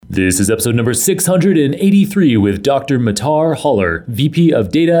This is episode number 683 with Dr. Matar Haller, VP of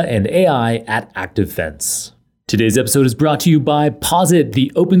Data and AI at ActiveFence. Today's episode is brought to you by Posit,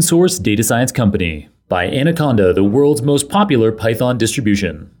 the open source data science company, by Anaconda, the world's most popular Python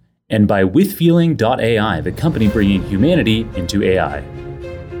distribution, and by WithFeeling.ai, the company bringing humanity into AI.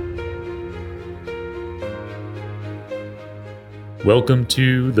 Welcome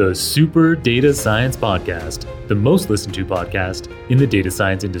to the Super Data Science Podcast, the most listened to podcast in the data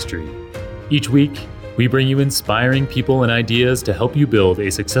science industry. Each week, we bring you inspiring people and ideas to help you build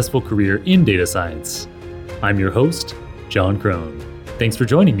a successful career in data science. I'm your host, John Crone. Thanks for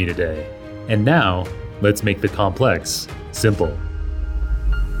joining me today. And now, let's make the complex simple.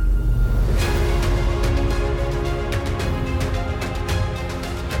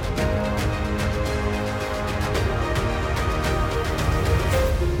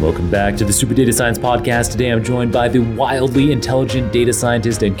 Welcome back to the Super Data Science Podcast. Today I'm joined by the wildly intelligent data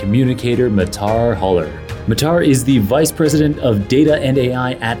scientist and communicator, Matar Haller. Matar is the Vice President of Data and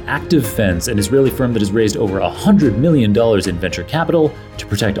AI at ActiveFence, an Israeli firm that has raised over $100 million in venture capital to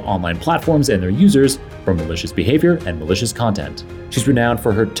protect online platforms and their users from malicious behavior and malicious content. She's renowned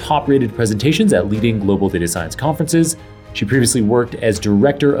for her top-rated presentations at leading global data science conferences. She previously worked as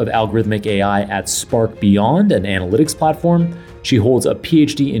Director of Algorithmic AI at Spark Beyond, an analytics platform. She holds a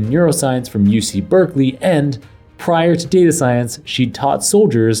PhD in neuroscience from UC Berkeley, and prior to data science, she taught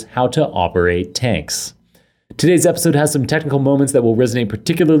soldiers how to operate tanks. Today's episode has some technical moments that will resonate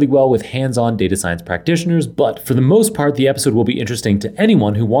particularly well with hands-on data science practitioners, but for the most part, the episode will be interesting to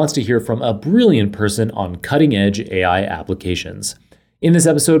anyone who wants to hear from a brilliant person on cutting-edge AI applications. In this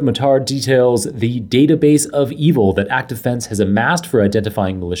episode, Matar details the database of evil that ActiveFence has amassed for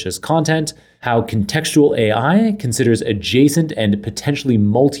identifying malicious content, how contextual AI considers adjacent and potentially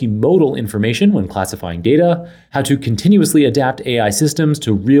multimodal information when classifying data, how to continuously adapt AI systems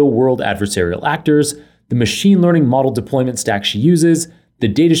to real-world adversarial actors, the machine learning model deployment stack she uses, the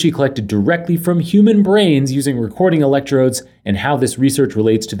data she collected directly from human brains using recording electrodes, and how this research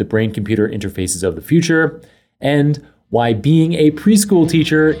relates to the brain-computer interfaces of the future, and why being a preschool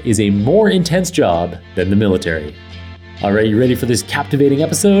teacher is a more intense job than the military. All right, you ready for this captivating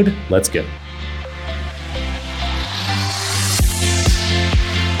episode? Let's go.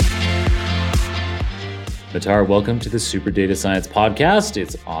 Matar, welcome to the Super Data Science Podcast.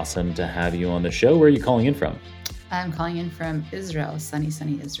 It's awesome to have you on the show. Where are you calling in from? I'm calling in from Israel, sunny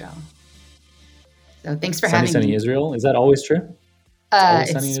Israel. So thanks for having me. Sunny Israel? Is that always true? It's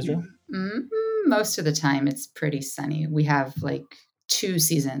always sunny in Israel? Most of the time, it's pretty sunny. We have like two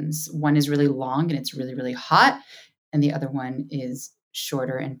seasons. One is really long and it's really, really hot. And the other one is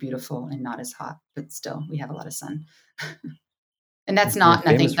shorter and beautiful and not as hot. But still, we have a lot of sun. And that's not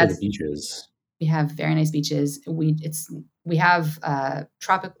nothing. Famous for the beaches. We have very nice beaches. We have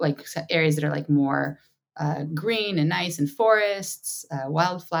tropic like areas that are like more green and nice, and forests,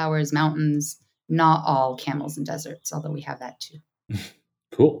 wildflowers, mountains. Not all camels and deserts, although we have that too.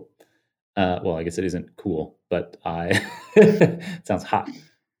 Cool. Well, I guess it isn't cool, but it sounds hot.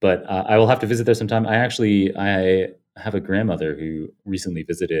 But I will have to visit there sometime. I have a grandmother who recently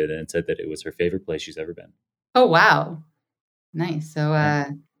visited and said that it was her favorite place she's ever been. Oh, wow. Nice. So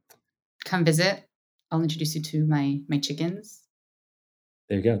come visit. I'll introduce you to my chickens.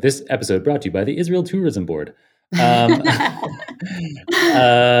 There you go. This episode brought to you by the Israel Tourism Board. But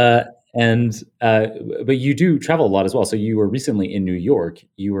you do travel a lot as well. So you were recently in New York.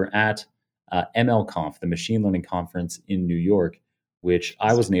 You were at MLConf, the machine learning conference in New York, which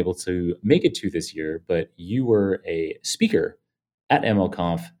I wasn't able to make it to this year, but you were a speaker at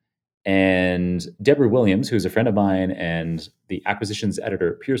MLConf. And Deborah Williams, who's a friend of mine and the acquisitions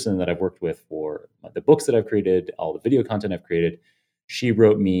editor at Pearson that I've worked with for the books that I've created, all the video content I've created, she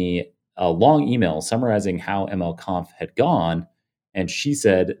wrote me a long email summarizing how MLConf had gone. And she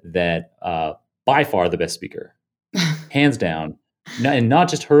said that by far the best speaker, hands down, and not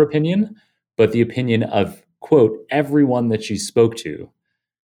just her opinion, but the opinion of, quote, everyone that she spoke to,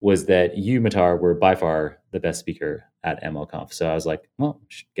 was that you, Matar, were by far the best speaker at MLConf. So I was like, well,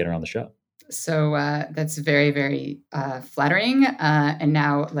 should get her on the show. So that's very, very flattering. And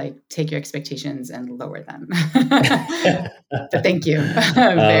now, like, take your expectations and lower them. But thank you.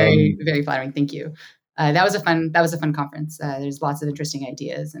 Very, very flattering. Thank you. That was a fun conference. There's lots of interesting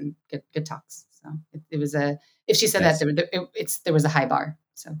ideas and good talks. So it was if she said that, there was a high bar.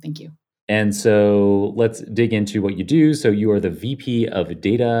 So thank you. And so let's dig into what you do. So you are the VP of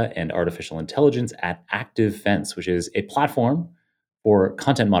Data and Artificial Intelligence at ActiveFence, which is a platform for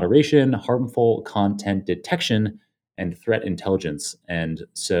content moderation, harmful content detection, and threat intelligence. And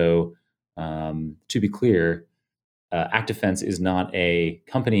so to be clear, ActiveFence is not a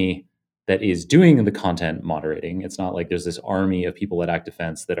company that is doing the content moderating. It's not like there's this army of people at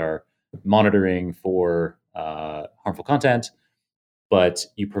ActiveFence that are monitoring for harmful content, but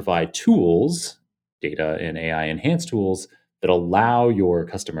you provide tools, data and AI enhanced tools that allow your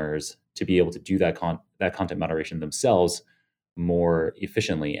customers to be able to do that content moderation themselves more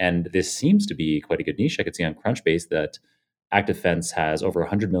efficiently. And this seems to be quite a good niche. I could see on Crunchbase that ActiveFence has over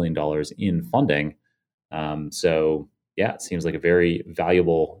 $100 million in funding. So yeah, it seems like a very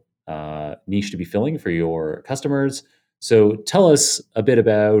valuable niche to be filling for your customers. So tell us a bit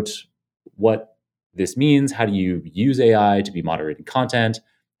about what this means. How do you use AI to be moderating content?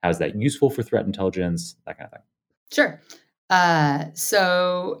 How is that useful for threat intelligence? That kind of thing. Sure.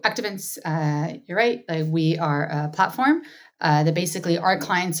 So Activants, you're right. Like we are a platform that basically our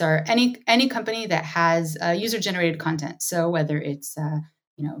clients are any company that has user generated content. So whether it's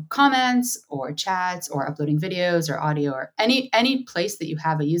comments or chats or uploading videos or audio or any place that you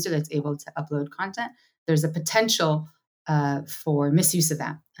have a user that's able to upload content, there's a potential for misuse of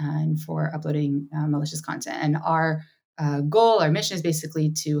that and for uploading malicious content. And our goal, our mission is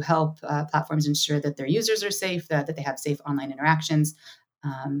basically to help platforms ensure that their users are safe, that they have safe online interactions.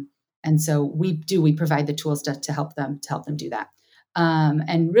 And so we provide the tools to help them do that.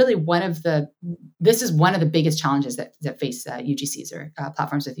 And really this is one of the biggest challenges that face UGCs or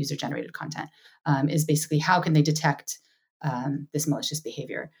platforms with user generated content is basically how can they detect this malicious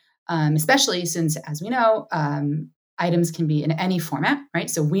behavior, especially since, as we know, items can be in any format, right?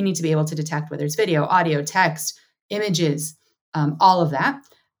 So we need to be able to detect whether it's video, audio, text, images, all of that.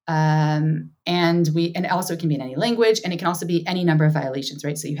 And also it can be in any language, and it can also be any number of violations,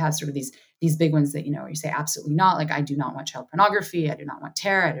 right? So you have sort of these big ones that, you say absolutely not, like I do not want child pornography, I do not want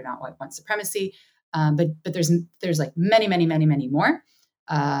terror, I do not want white supremacy. But there's like many more.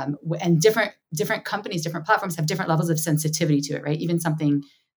 And different companies, different platforms have different levels of sensitivity to it, right? Even something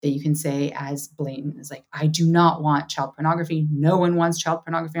that you can say as blatant as like, I do not want child pornography. No one wants child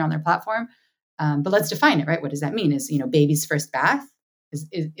pornography on their platform. But let's define it, right? What does that mean? Is, baby's first bath?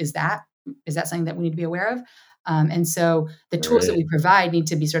 Is that something that we need to be aware of? And so the tools that we provide need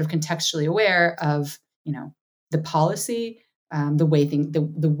to be sort of contextually aware of, the policy, the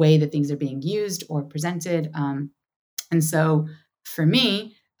way that things are being used or presented. And so for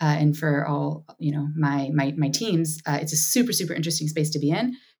me, and for all, my teams, it's a super, super interesting space to be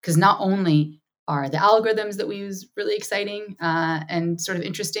in, because not only are the algorithms that we use really exciting and sort of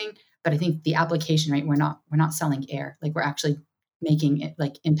interesting, but I think the application, right? We're not selling air. Like we're actually making it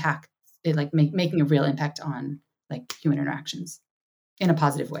like impact it, like making a real impact on like human interactions in a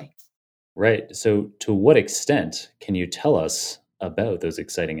positive way. Right. So to what extent can you tell us about those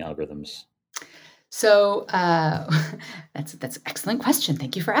exciting algorithms? So that's an excellent question.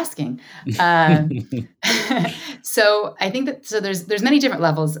 Thank you for asking. So I think that there's many different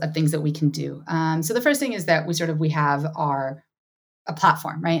levels of things that we can do. So the first thing is that we have a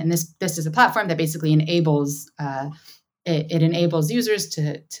platform, right? And this is a platform that basically enables it enables users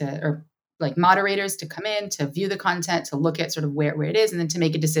to or like moderators to come in, to view the content, to look at sort of where it is, and then to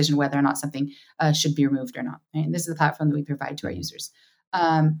make a decision whether or not something should be removed or not. Right? And this is the platform that we provide to our users.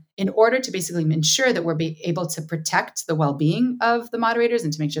 In order to basically ensure that we're able to protect the well-being of the moderators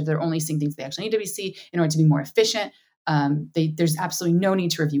and to make sure they're only seeing things they actually need to be seen in order to be more efficient, there's absolutely no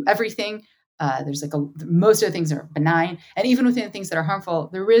need to review everything. There's most of the things are benign, and even within the things that are harmful,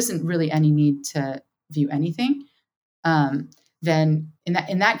 there isn't really any need to view anything. Then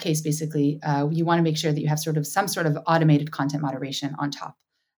in that case, basically, you want to make sure that you have some sort of automated content moderation on top,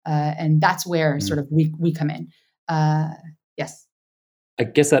 and that's where sort of we come in. Yes. I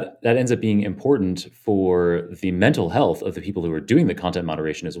guess that ends up being important for the mental health of the people who are doing the content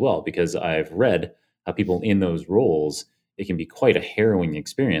moderation as well, because I've read how people in those roles, it can be quite a harrowing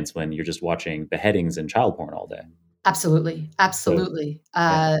experience when you're just watching beheadings and child porn all day. Absolutely. So,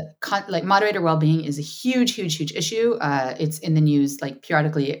 yeah. Like moderator well-being is a huge issue. It's in the news, like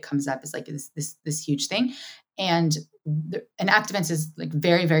periodically it comes up as like this huge thing. And ActiveFence is like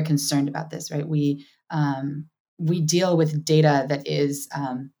very, very concerned about this, right? We deal with data that is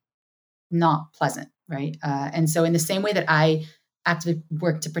not pleasant, right? And so in the same way that I actively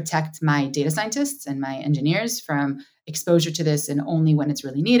work to protect my data scientists and my engineers from exposure to this and only when it's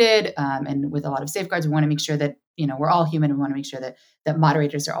really needed, and with a lot of safeguards, we want to make sure that, we're all human, and we want to make sure that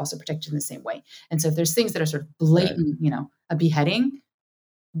moderators are also protected in the same way. And so if there's things that are sort of blatant, right, a beheading,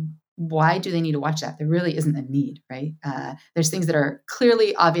 why do they need to watch that? There really isn't a need, right? There's things that are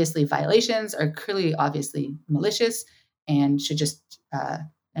clearly, obviously violations, are clearly, obviously malicious, and should just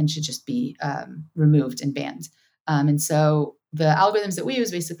be removed and banned. And so the algorithms that we use,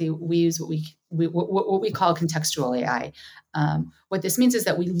 basically, we use what we call contextual AI. What this means is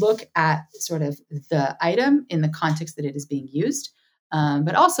that we look at sort of the item in the context that it is being used,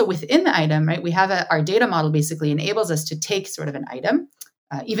 but also within the item, right? We have our data model basically enables us to take sort of an item,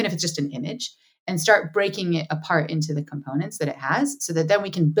 even if it's just an image, and start breaking it apart into the components that it has, so that then we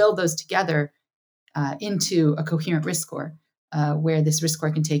can build those together into a coherent risk score, where this risk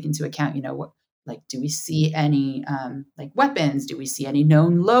score can take into account, what, like, do we see any like weapons? Do we see any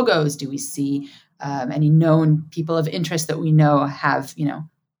known logos? Do we see any known people of interest that we know have,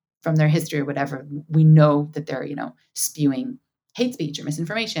 from their history or whatever, we know that they're, spewing hate speech or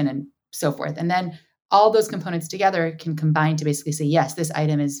misinformation and so forth. And then all those components together can combine to basically say, yes, this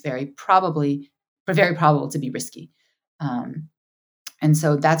item is very probable to be risky. And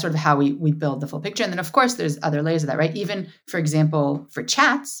so that's sort of how we build the full picture. And then, of course, there's other layers of that, right? Even, for example, for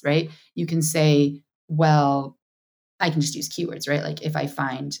chats, right? You can say, well, I can just use keywords, right? Like if I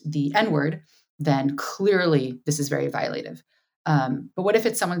find the N-word, then clearly this is very violative. But what if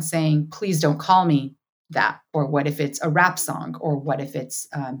it's someone saying, please don't call me that? Or what if it's a rap song? Or what if it's,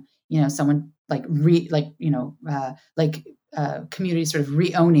 someone community sort of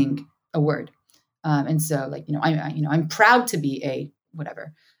re-owning a word? And so, like, I'm proud to be a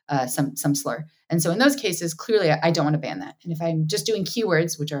whatever, some slur. And so in those cases, clearly I don't want to ban that. And if I'm just doing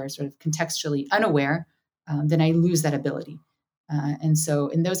keywords, which are sort of contextually unaware, then I lose that ability. And so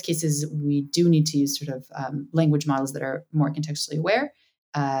in those cases, we do need to use sort of language models that are more contextually aware.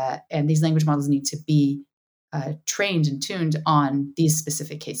 And these language models need to be trained and tuned on these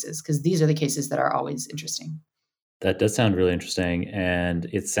specific cases, because these are the cases that are always interesting. That does sound really interesting. And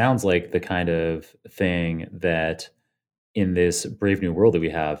it sounds like the kind of thing that in this brave new world that we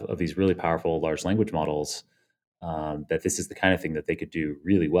have of these really powerful large language models, that this is the kind of thing that they could do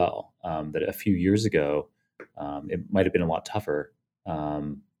really well. That a few years ago, it might have been a lot tougher.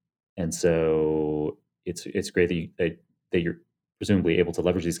 And so it's great that you're presumably able to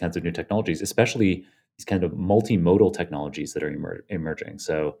leverage these kinds of new technologies, especially these kind of multimodal technologies that are emerging.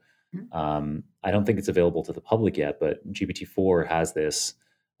 So I don't think it's available to the public yet, but GPT-4 has this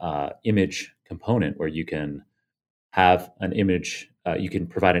image component where you can have an image, you can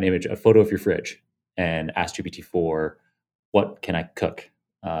provide an image, a photo of your fridge, and ask GPT-4, what can I cook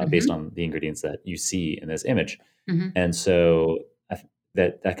based on the ingredients that you see in this image? And so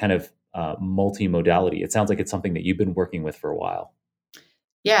that kind of multimodality, it sounds like it's something that you've been working with for a while.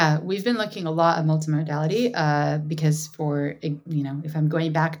 Yeah, we've been looking a lot at multimodality because if I'm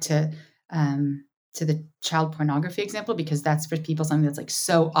going back to the child pornography example, because that's for people something that's like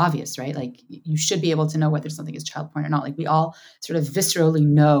so obvious, right? Like you should be able to know whether something is child porn or not. Like we all sort of viscerally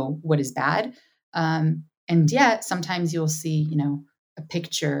know what is bad. And yet sometimes you'll see, a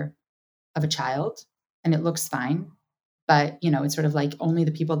picture of a child and it looks fine. But, it's sort of like only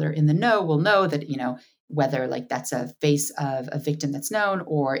the people that are in the know will know that, whether like that's a face of a victim that's known,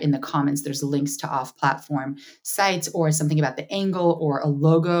 or in the comments, there's links to off-platform sites, or something about the angle or a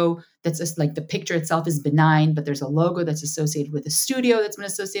logo that's just like the picture itself is benign, but there's a logo that's associated with a studio that's been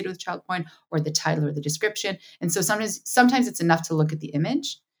associated with child porn, or the title or the description. And so sometimes it's enough to look at the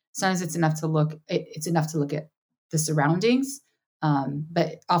image. Sometimes it's enough to look at the surroundings.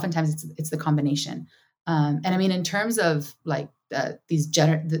 But oftentimes it's the combination. And I mean, in terms of like the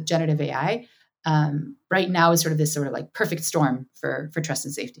generative AI, right now is sort of like perfect storm for trust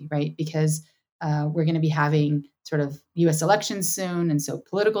and safety, right? Because we're going to be having sort of U.S. elections soon, and so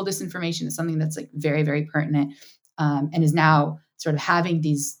political disinformation is something that's like very, very pertinent, and is now sort of having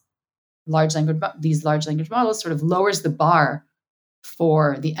these large language models sort of lowers the bar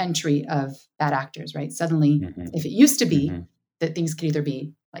for the entry of bad actors, right? Suddenly, if it used to be that things could either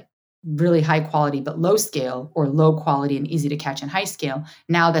be like really high quality but low scale, or low quality and easy to catch and high scale,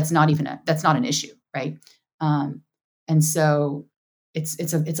 now that's not an issue, right? And so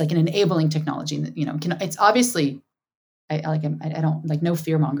it's like an enabling technology that it's obviously I don't like no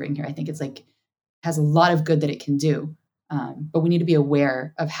fear mongering here. I think it's like has a lot of good that it can do, but we need to be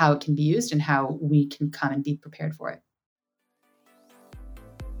aware of how it can be used and how we can come and be prepared for it.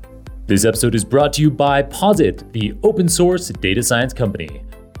 This episode is brought to you by Posit, the open source data science company.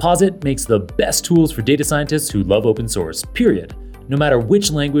 Posit makes the best tools for data scientists who love open source, period, no matter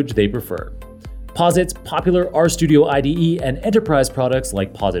which language they prefer. Posit's popular RStudio IDE and enterprise products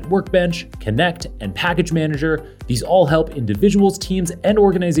like Posit Workbench, Connect, and Package Manager, these all help individuals, teams, and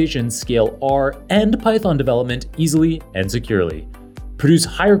organizations scale R and Python development easily and securely. Produce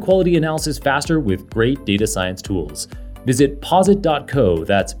higher quality analysis faster with great data science tools. Visit posit.co,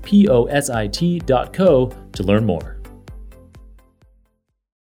 that's POSIT.co, to learn more.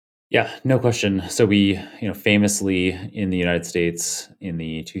 Yeah, no question. So we, famously in the United States in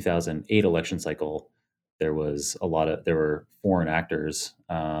the 2008 election cycle, there were foreign actors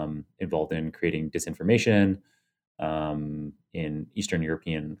involved in creating disinformation in Eastern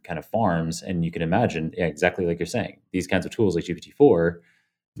European kind of farms, and you can imagine, yeah, exactly like you're saying, these kinds of tools like GPT-4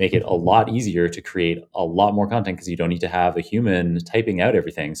 make it a lot easier to create a lot more content because you don't need to have a human typing out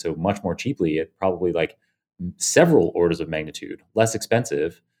everything so much more cheaply. It probably like several orders of magnitude less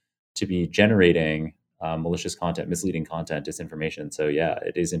expensive to be generating malicious content, misleading content, disinformation. So yeah,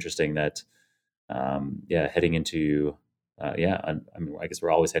 it is interesting that heading into I mean, I guess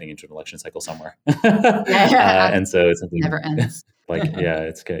we're always heading into an election cycle somewhere, Yeah, and so it's something never ends. like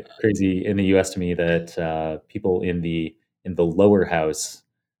it's crazy in the U.S. to me that people in the lower house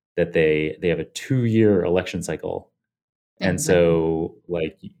that they have a 2-year election cycle, and Exactly. so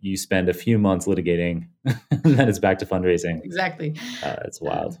like you spend a few months litigating, and then it's back to fundraising. Exactly. It's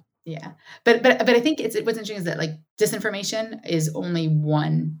wild. Yeah. But I think what's interesting is that like disinformation is only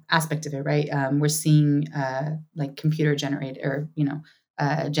one aspect of it, right? We're seeing like computer generated or,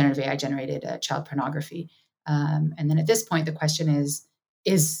 generative AI generated child pornography. And then at this point, the question is,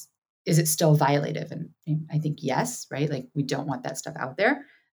 is it still violative? And I think yes, right? Like we don't want that stuff out there.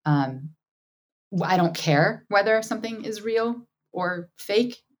 Um, I don't care whether something is real or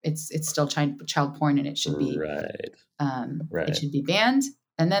fake. It's still child porn, and Right. it Right. should be banned.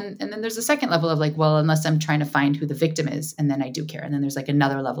 And then there's a second level of like, well, unless I'm trying to find who the victim is, and then I do care. And then there's like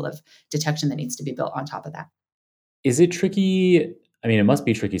another level of detection that needs to be built on top of that. Is it tricky? I mean, it must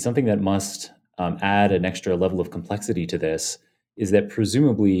be tricky. Something that must add an extra level of complexity to this is that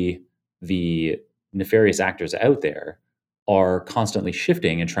presumably the nefarious actors out there are constantly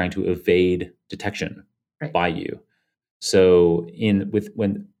shifting and trying to evade detection Right. by you. So,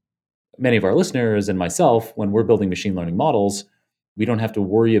 when many of our listeners and myself, when we're building machine learning models, we don't have to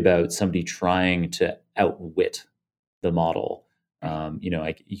worry about somebody trying to outwit the model. Right.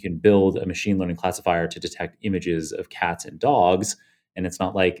 Like you can build a machine learning classifier to detect images of cats and dogs, and it's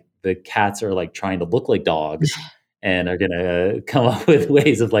not like the cats are like trying to look like dogs and are going to come up with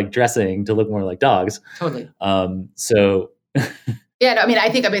ways of like dressing to look more like dogs. Totally. So Yeah, no, I mean,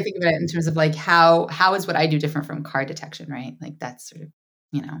 I've been thinking about it in terms of like how is what I do different from car detection, right? Like that's sort of,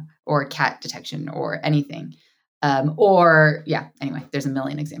 or cat detection or anything. Or yeah, anyway, there's a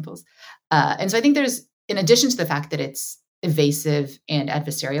million examples. And so I think there's, in addition to the fact that it's evasive and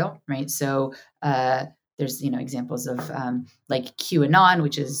adversarial, right? So there's examples of like QAnon,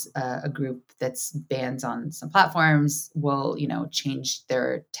 which is a group that's bans on some platforms, will change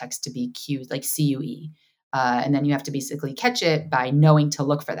their text to be Q, like CUE. And then you have to basically catch it by knowing to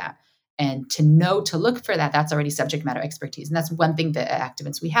look for that. And to know to look for that, that's already subject matter expertise. And that's one thing that at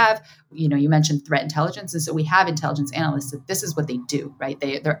Activants we have. You mentioned threat intelligence. And so we have intelligence analysts that this is what they do, right?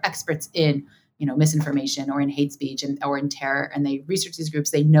 They're experts in, misinformation or in hate speech or in terror. And they research these groups.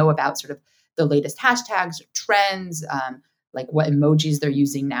 They know about sort of the latest hashtags or trends, like what emojis they're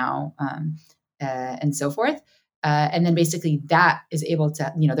using now, and so forth. And then basically that is able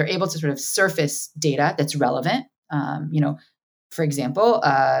to, they're able to sort of surface data that's relevant. For example,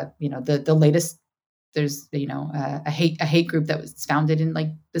 the latest, there's a hate group that was founded in like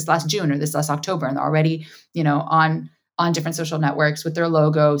this last June or this last October, and already on different social networks with their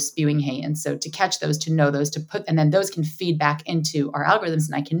logo spewing hate. And so to catch those, to know those, to put, and then those can feed back into our algorithms,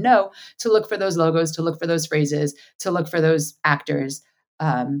 and I can know to look for those logos, to look for those phrases, to look for those actors.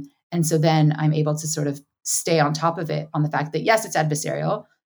 And so then I'm able to sort of stay on top of it, on the fact that yes, it's adversarial.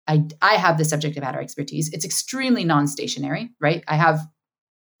 I have the subject matter expertise. It's extremely non-stationary, right? I have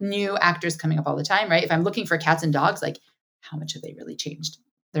new actors coming up all the time, right? If I'm looking for cats and dogs, like how much have they really changed?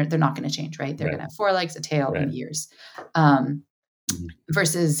 They're not going to change, right? They're going to have 4 legs, a tail, and ears.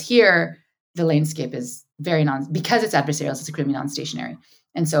 Versus here, the landscape is very because it's adversarial, it's extremely non-stationary.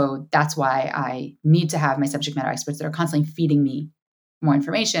 And so that's why I need to have my subject matter experts that are constantly feeding me more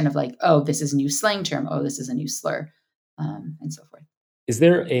information of like, oh, this is a new slang term. Oh, this is a new slur, and so forth. is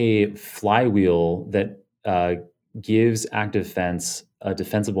there a flywheel that gives Active Fence a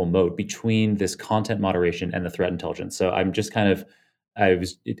defensible moat between this content moderation and the threat intelligence? So I just kind of had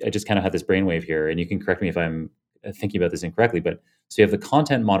this brainwave here, and you can correct me if I'm thinking about this incorrectly. But so you have the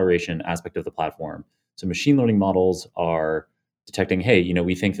content moderation aspect of the platform. So machine learning models are detecting, hey,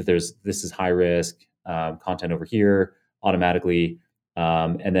 we think that this is high risk content over here automatically,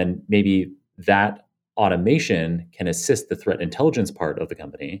 and then maybe that automation can assist the threat intelligence part of the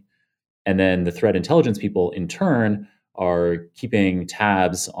company. And then the threat intelligence people, in turn, are keeping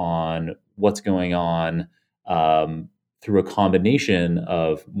tabs on what's going on through a combination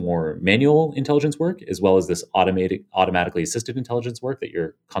of more manual intelligence work as well as this automatically assisted intelligence work that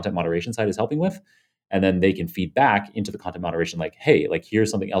your content moderation side is helping with. And then they can feed back into the content moderation like, hey, like here's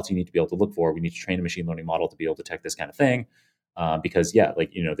something else you need to be able to look for. We need to train a machine learning model to be able to detect this kind of thing. Because yeah,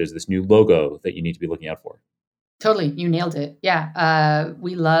 like, there's this new logo that you need to be looking out for. Totally. You nailed it. Yeah.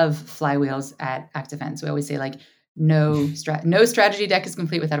 We love flywheels at ActDefense. We always say like, no strategy deck is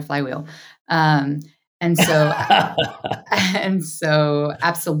complete without a flywheel. And so, and so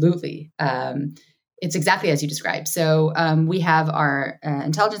absolutely. It's exactly as you described. So we have our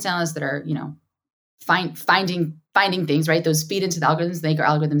intelligence analysts that are, finding things, right? Those feed into the algorithms, make our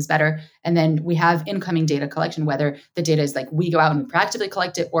algorithms better. And then we have incoming data collection, whether the data is like we go out and we proactively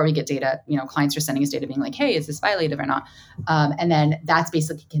collect it, or we get data, clients are sending us data being like, hey, is this violative or not? And then that's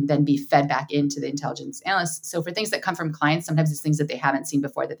basically can then be fed back into the intelligence analysts. So for things that come from clients, sometimes it's things that they haven't seen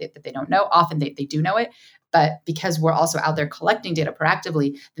before that they don't know. Often they do know it. But because we're also out there collecting data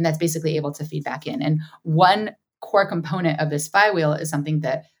proactively, then that's basically able to feed back in. And one core component of this flywheel is something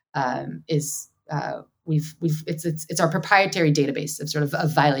that it's our proprietary database of sort of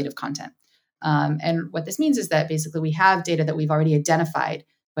violative content. And what this means is that basically we have data that we've already identified,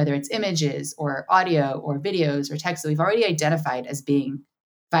 whether it's images or audio or videos or text that we've already identified as being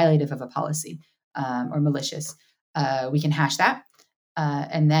violative of a policy or malicious. We can hash that.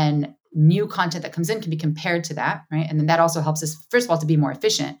 And then new content that comes in can be compared to that, right? And then that also helps us, first of all, to be more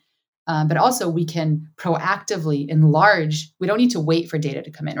efficient. But also we can proactively enlarge. We don't need to wait for data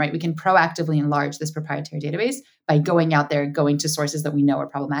to come in, right? We can proactively enlarge this proprietary database by going out there, going to sources that we know are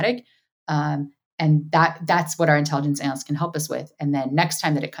problematic. And that's what our intelligence analysts can help us with. And then next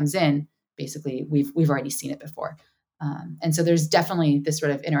time that it comes in, basically we've already seen it before. And so there's definitely this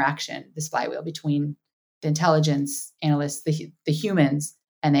sort of interaction, this flywheel between the intelligence analysts, the humans,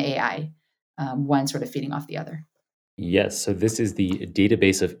 and the AI, one sort of feeding off the other. Yes. So this is the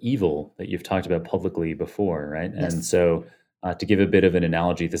database of evil that you've talked about publicly before, right? Yes. And so to give a bit of an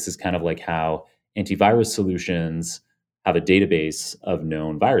analogy, this is kind of like how antivirus solutions have a database of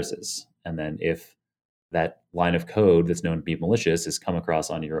known viruses. And then if that line of code that's known to be malicious is come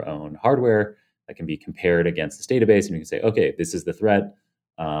across on your own hardware, that can be compared against this database. And you can say, okay, this is the threat.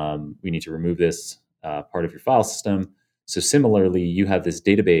 We need to remove this part of your file system. So similarly, you have this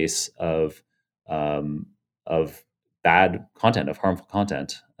database of bad content, of harmful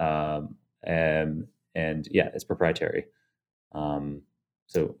content, and yeah, it's proprietary.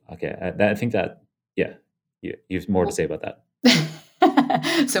 So okay, I think that yeah, you have more to say about that.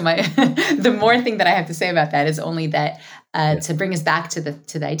 So the more thing that I have to say about that is only that to bring us back to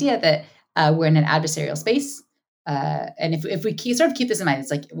the idea that we're in an adversarial space, and if we keep this in mind, it's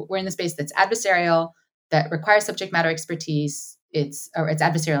like we're in the space that's adversarial, that requires subject matter expertise. It's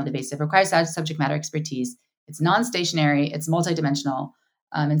adversarial and evasive, requires subject matter expertise. It's non-stationary. It's multidimensional.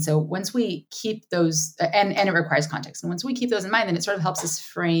 And so once we keep those, and it requires context. And once we keep those in mind, then it sort of helps us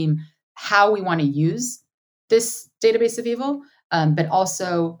frame how we want to use this database of evil, but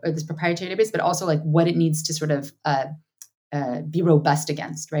also, or this proprietary database, but also like what it needs to sort of be robust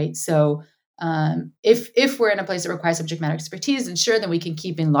against, right? So if we're in a place that requires subject matter expertise, then sure, then we can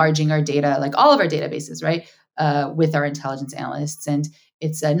keep enlarging our data, like all of our databases, right, with our intelligence analysts. And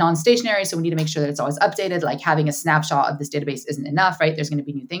it's non-stationary, so we need to make sure that it's always updated. Like having a snapshot of this database isn't enough, right? There's going to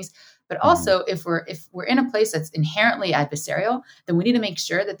be new things. But also, if we're in a place that's inherently adversarial, then we need to make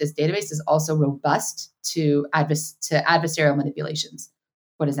sure that this database is also robust to adversarial manipulations.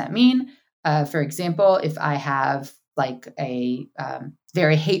 What does that mean? For example, if I have like a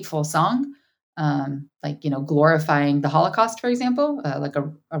very hateful song, like glorifying the Holocaust, for example, like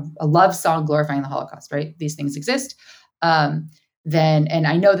a love song glorifying the Holocaust, right? These things exist. Then, and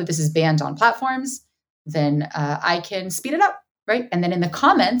I know that this is banned on platforms, then I can speed it up, right? And then in the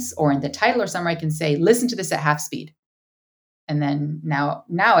comments or in the title or somewhere, I can say, listen to this at half speed. And then now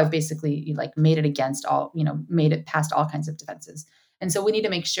I've basically like made it against all, made it past all kinds of defenses. And so we need to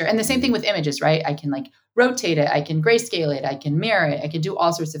make sure, and the same thing with images, right? I can like rotate it, I can grayscale it, I can mirror it, I can do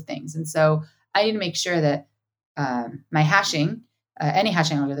all sorts of things. And so I need to make sure that my hashing, any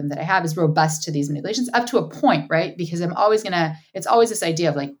hashing algorithm that I have is robust to these manipulations up to a point, right? Because it's always this idea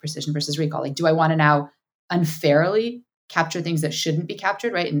of like precision versus recall. Like, do I want to now unfairly capture things that shouldn't be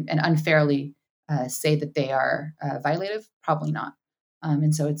captured, right? And unfairly say that they are violative? Probably not.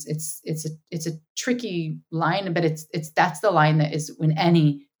 And so it's a tricky line, but that's the line that is in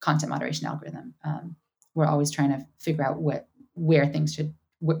any content moderation algorithm. We're always trying to figure out where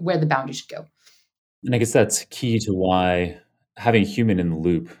the boundary should go. And I guess that's key to why having a human in the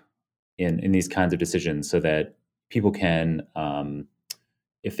loop in these kinds of decisions, so that people can,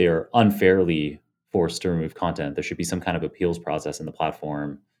 if they're unfairly forced to remove content. There should be some kind of appeals process in the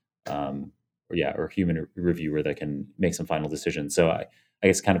platform, or human reviewer that can make some final decisions. So I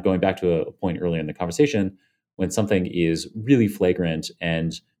guess kind of going back to a point earlier in the conversation, when something is really flagrant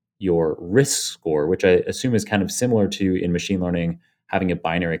and your risk score, which I assume is kind of similar to in machine learning, having a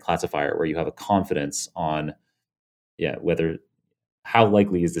binary classifier where you have a confidence on, whether how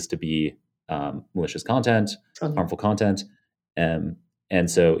likely is this to be malicious content, Totally. harmful content. And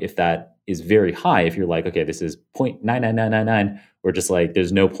so if that is very high, if you're like, okay, this is 0.99999, or just like,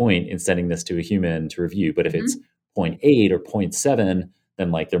 there's no point in sending this to a human to review. But if it's 0.8 or 0.7,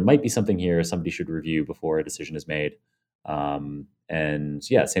 then like there might be something here somebody should review before a decision is made. And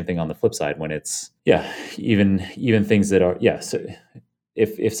same thing on the flip side when it's, even things that are, so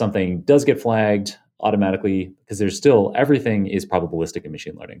if something does get flagged automatically, because there's still, everything is probabilistic in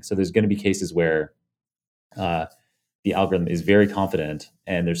machine learning. So there's going to be cases where the algorithm is very confident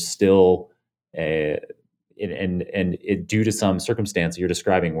and there's still it due to some circumstance you're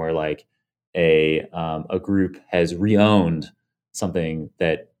describing where like a group has reowned something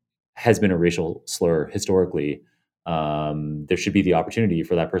that has been a racial slur historically, there should be the opportunity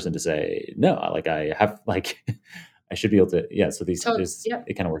for that person to say, no, like I have like I should be able to, so these,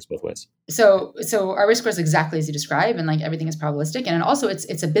 it kind of works both ways. So our risk score is exactly as you describe, and like everything is probabilistic. And also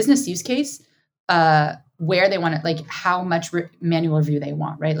it's a business use case where they want to, like how much manual review they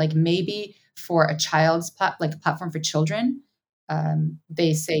want, right? Like maybe for a child's platform for children,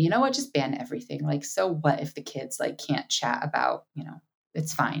 they say, you know what, just ban everything. Like, so what if the kids like can't chat about,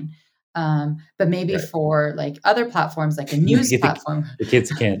 it's fine. But maybe for like other platforms, like a news platform, the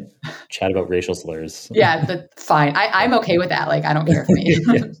kids can't chat about racial slurs. But fine. I'm okay with that. Like, I don't care for me.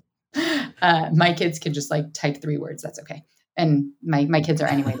 My kids can just like type 3 words. That's okay. And my kids are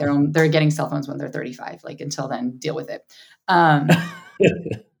anyway, they're getting cell phones when they're 35. Like until then, deal with it.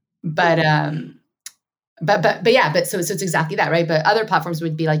 But so it's exactly that, right? But other platforms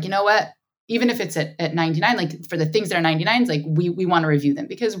would be like, you know what? Even if it's at 99, like for the things that are 99s, like we want to review them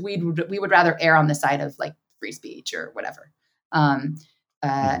because we would rather err on the side of like free speech or whatever.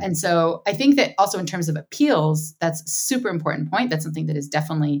 And so I think that also in terms of appeals, that's a super important point. That's something that is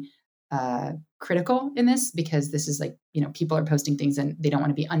definitely critical in this, because this is like, people are posting things and they don't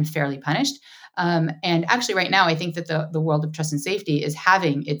want to be unfairly punished. And actually right now, I think that the world of trust and safety is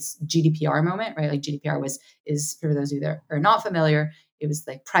having its GDPR moment, right? Like GDPR is for those of you that are not familiar, it was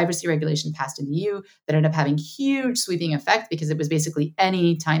like privacy regulation passed in the EU that ended up having huge sweeping effect, because it was basically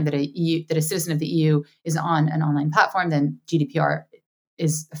any time that a citizen of the EU is on an online platform, then GDPR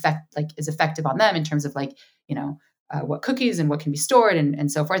is effective on them in terms of like, what cookies and what can be stored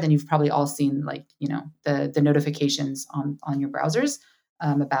and so forth. And you've probably all seen like, the notifications on your browsers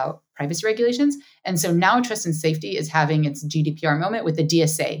about privacy regulations. And so now trust and safety is having its GDPR moment with the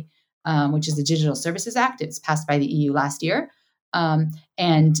DSA, which is the Digital Services Act. It's passed by the EU last year.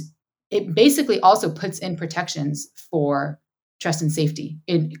 And it basically also puts in protections for trust and safety.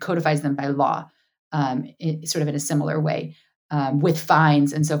 It codifies them by law, sort of in a similar way, with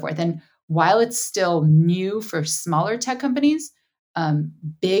fines and so forth. And while it's still new for smaller tech companies,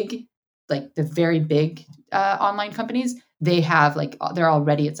 big, like the very big online companies, they have like,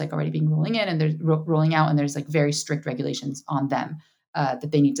 it's like already being rolling in and they're rolling out, and there's like very strict regulations on them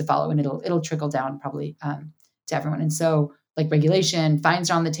that they need to follow, and it'll trickle down probably to everyone. And so like regulation, fines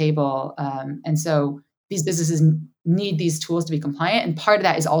are on the table. And so these businesses need these tools to be compliant. And part of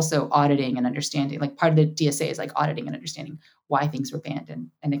that is also auditing and understanding, like part of the DSA is like auditing and understanding why things were banned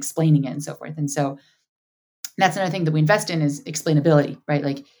and explaining it and so forth. And so that's another thing that we invest in is explainability, right?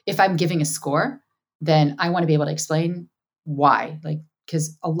 Like if I'm giving a score, then I want to be able to explain why, like,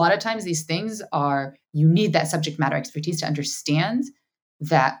 because a lot of times these things you need that subject matter expertise to understand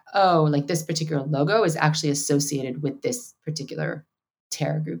that, like this particular logo is actually associated with this particular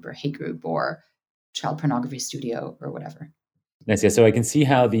terror group or hate group or child pornography studio or whatever. Nice. Yeah. So I can see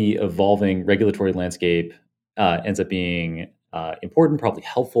how the evolving regulatory landscape ends up being important, probably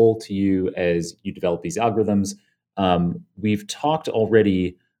helpful to you as you develop these algorithms. We've talked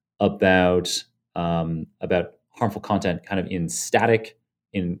already about harmful content kind of in static,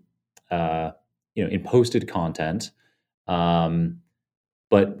 in posted content.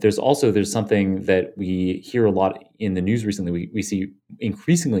 But there's something that we hear a lot in the news recently. We see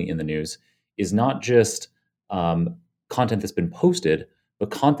increasingly in the news is not just content that's been posted,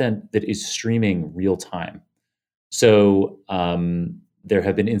 but content that is streaming real time. So there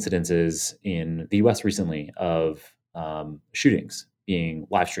have been incidences in the US recently of shootings being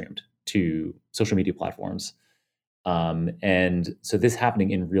live streamed to social media platforms. And so this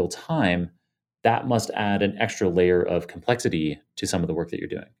happening in real time, that must add an extra layer of complexity to some of the work that you're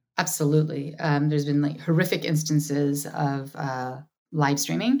doing. Absolutely. There's been like horrific instances of live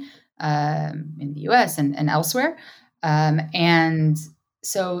streaming in the US and elsewhere. And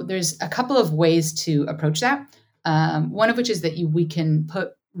so there's a couple of ways to approach that. One of which is that we can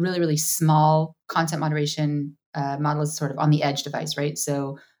put really, really small content moderation models sort of on the edge device, right?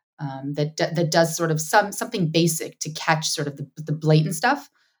 So that does sort of something basic to catch sort of the blatant stuff,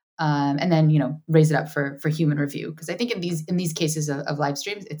 and then raise it up for human review. Because I think in these cases of live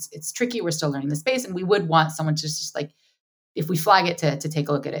streams, it's tricky. We're still learning the space, and we would want someone to just like, if we flag it, to take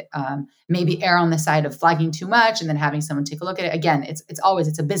a look at it. Maybe err on the side of flagging too much and then having someone take a look at it. Again,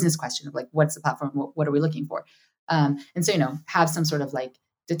 it's a business question of like, what's the platform? What are we looking for? And so have some sort of like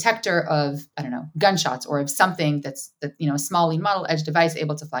detector of, I don't know, gunshots or of something that a small lean model edge device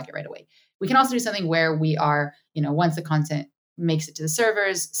able to flag it right away. We can also do something where we are, once the content makes it to the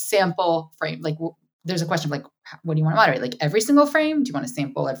servers, sample frame. Like there's a question of like, what do you want to moderate? Like every single frame? Do you want to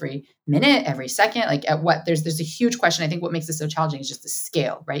sample every minute, every second? Like at what? There's a huge question. I think what makes this so challenging is just the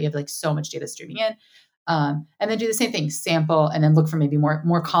scale, right? You have like so much data streaming in, and then do the same thing, sample, and then look for maybe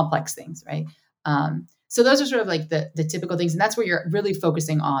more complex things, right? So those are sort of like the typical things, and that's where you're really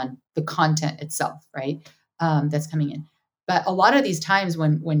focusing on the content itself, right? That's coming in. But a lot of these times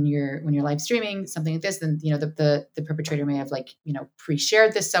when you're live streaming something like this, then the perpetrator may have like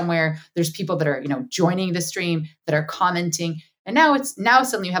pre-shared this somewhere. There's people that are joining the stream that are commenting, and now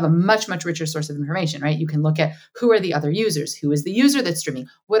suddenly you have a much richer source of information, right? You can look at who are the other users, who is the user that's streaming,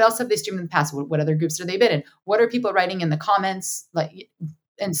 what else have they streamed in the past, what other groups have they been in, what are people writing in the comments, like,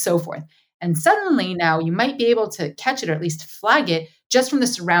 and so forth. And suddenly now you might be able to catch it or at least flag it just from the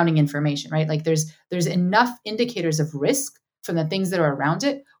surrounding information, right? Like there's enough indicators of risk from the things that are around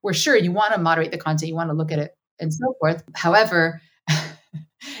it, where sure, you want to moderate the content, you want to look at it and so forth. However,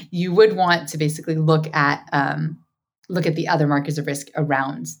 you would want to basically look at the other markers of risk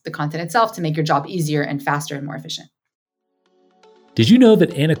around the content itself to make your job easier and faster and more efficient. Did you know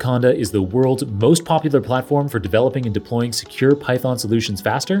that Anaconda is the world's most popular platform for developing and deploying secure Python solutions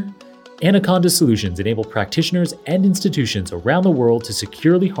faster? Anaconda's solutions enable practitioners and institutions around the world to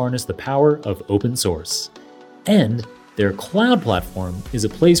securely harness the power of open source. And their cloud platform is a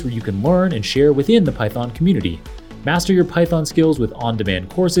place where you can learn and share within the Python community. Master your Python skills with on-demand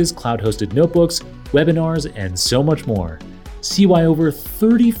courses, cloud-hosted notebooks, webinars, and so much more. See why over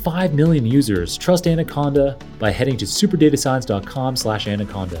 35 million users trust Anaconda by heading to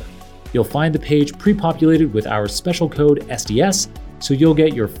superdatascience.com/anaconda. You'll find the page pre-populated with our special code SDS, so you'll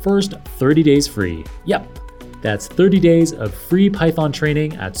get your first 30 days free. Yep, that's 30 days of free Python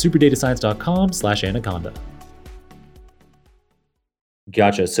training at superdatascience.com/anaconda.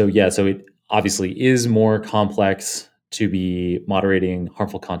 Gotcha. So it obviously is more complex to be moderating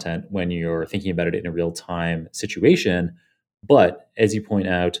harmful content when you're thinking about it in a real-time situation. But as you point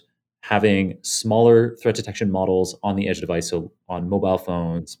out, having smaller threat detection models on the edge device, so on mobile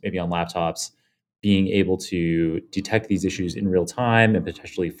phones, maybe on laptops, being able to detect these issues in real time and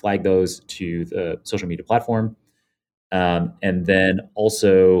potentially flag those to the social media platform. And then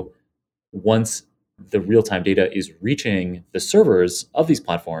also, once the real-time data is reaching the servers of these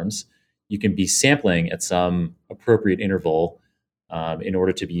platforms, you can be sampling at some appropriate interval in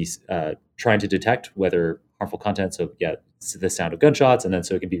order to be trying to detect whether harmful content, so the sound of gunshots, and then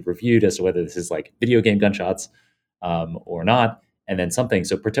so it can be reviewed as to whether this is like video game gunshots or not, and then something.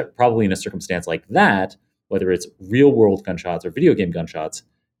 So probably in a circumstance like that, whether it's real-world gunshots or video game gunshots,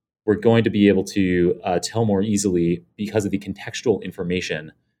 we're going to be able to tell more easily because of the contextual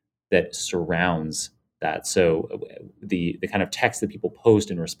information that surrounds that. So the kind of text that people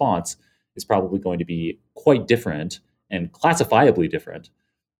post in response is probably going to be quite different and classifiably different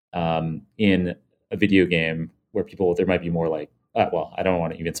in a video game where there might be more like, well, I don't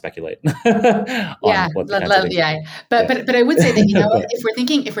want to even speculate. But I would say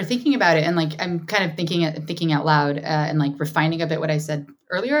that if we're thinking about it, and like I'm kind of thinking out loud and like refining a bit what I said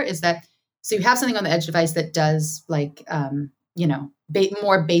earlier, is that so you have something on the edge device that does like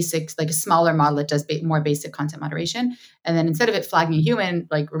more basic, like a smaller model that does more basic content moderation, and then instead of it flagging a human,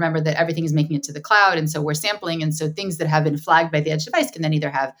 like remember that everything is making it to the cloud, and so we're sampling, and so things that have been flagged by the edge device can then either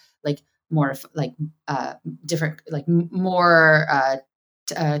have like more like different, like more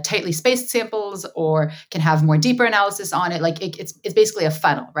tightly spaced samples, or can have more deeper analysis on it. Like it's basically a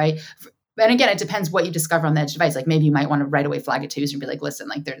funnel, right? And again, it depends what you discover on the edge device. Like maybe you might want to right away flag it to users and be like, listen,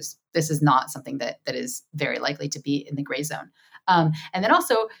 like this is not something that is very likely to be in the gray zone. And then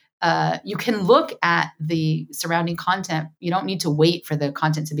also you can look at the surrounding content. You don't need to wait for the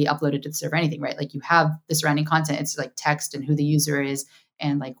content to be uploaded to the server or anything, right? Like you have the surrounding content. It's like text and who the user is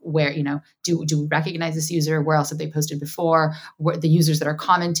and like where, do we recognize this user? Where else have they posted before? Where the users that are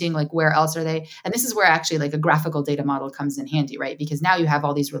commenting, like where else are they? And this is where actually like a graphical data model comes in handy, right? Because now you have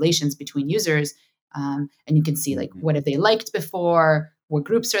all these relations between users, and you can see like what have they liked before, what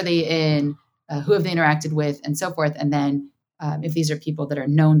groups are they in, who have they interacted with, and so forth. And then if these are people that are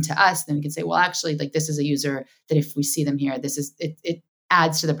known to us, then we can say, well, actually, like this is a user that if we see them here, this is it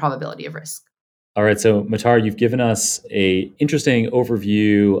adds to the probability of risk. All right, so Matar, you've given us a interesting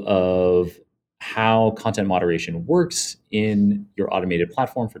overview of how content moderation works in your automated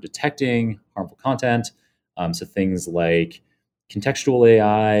platform for detecting harmful content. So things like contextual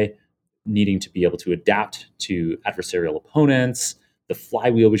AI, needing to be able to adapt to adversarial opponents, the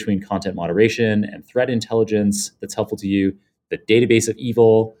flywheel between content moderation and threat intelligence that's helpful to you, the database of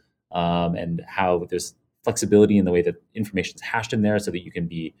evil, and how there's flexibility in the way that information is hashed in there so that you can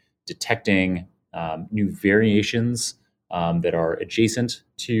be detecting new variations that are adjacent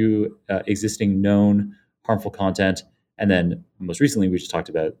to existing known harmful content. And then most recently, we just talked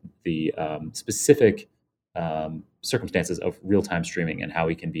about the specific circumstances of real-time streaming and how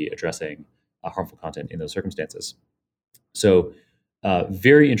we can be addressing harmful content in those circumstances. So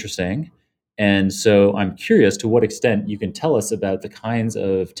very interesting. And so I'm curious to what extent you can tell us about the kinds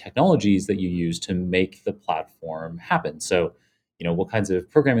of technologies that you use to make the platform happen. So, what kinds of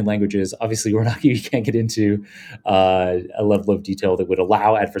programming languages? Obviously, we can't get into a level of detail that would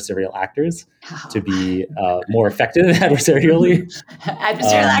allow adversarial actors to be more effective adversarially.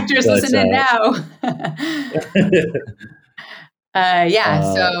 Adversarial actors, listen in now.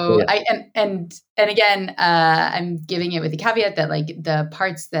 So I and again, I'm giving it with the caveat that like the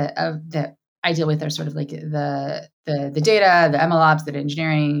parts that I deal with are sort of like the data, the MLOps, the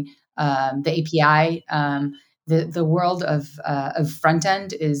engineering, the API. The world of front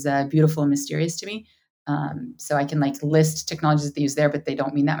end is beautiful and mysterious to me. So I can like list technologies that they use there, but they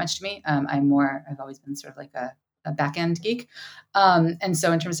don't mean that much to me. I've always been sort of like a back end geek. And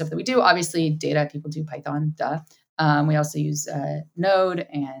so in terms of stuff that we do, obviously data, people do Python, duh. We also use Node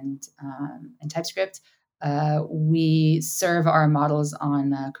and TypeScript. We serve our models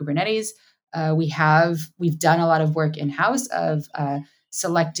on Kubernetes. We've done a lot of work in-house of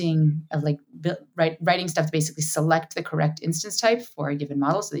selecting, of like writing stuff to basically select the correct instance type for a given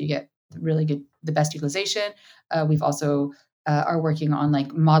model so that you get the best utilization. We've also are working on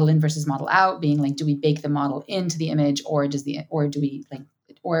like model in versus model out, being like, do we bake the model into the image, or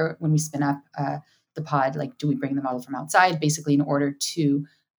when we spin up the pod, like, do we bring the model from outside, basically in order to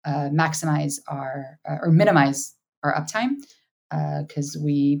maximize or minimize our uptime, because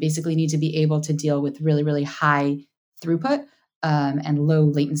we basically need to be able to deal with really, really high throughput and low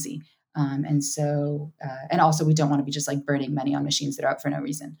latency. And also we don't want to be just like burning money on machines that are up for no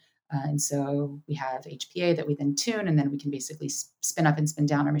reason. And so we have HPA that we then tune, and then we can basically spin up and spin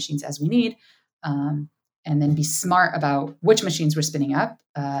down our machines as we need, and then be smart about which machines we're spinning up.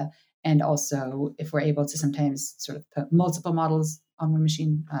 And also, if we're able to sometimes sort of put multiple models on one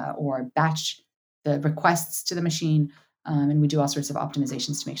machine or batch the requests to the machine. And we do all sorts of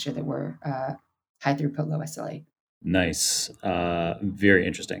optimizations to make sure that we're high throughput, low SLA. Nice. Very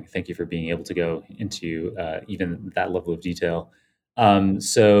interesting. Thank you for being able to go into even that level of detail.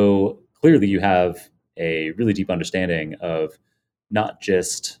 So clearly you have a really deep understanding of not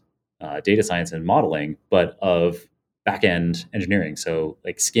just data science and modeling, but of back-end engineering. So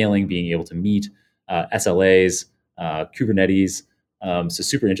like scaling, being able to meet SLAs, Kubernetes. So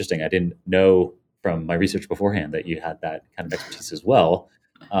super interesting. I didn't know from my research beforehand that you had that kind of expertise as well.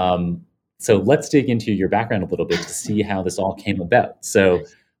 So let's dig into your background a little bit to see how this all came about. So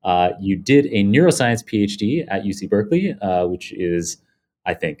you did a neuroscience PhD at UC Berkeley, which is,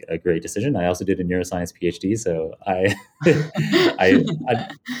 I think, a great decision. I also did a neuroscience PhD. So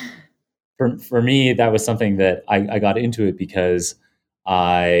for me, that was something that I got into it because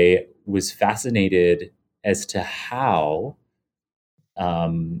I was fascinated as to how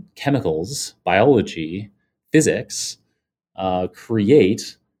chemicals, biology, physics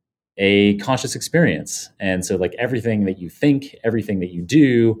create a conscious experience. And so like everything that you think, everything that you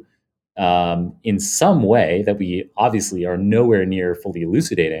do in some way that we obviously are nowhere near fully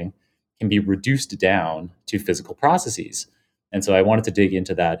elucidating can be reduced down to physical processes. And so I wanted to dig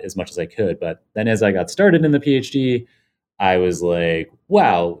into that as much as I could. But then as I got started in the PhD, I was like,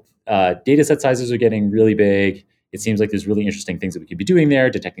 wow, data set sizes are getting really big. It seems like there's really interesting things that we could be doing there,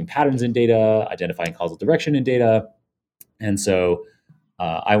 detecting patterns in data, identifying causal direction in data. And so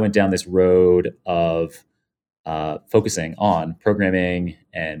I went down this road of focusing on programming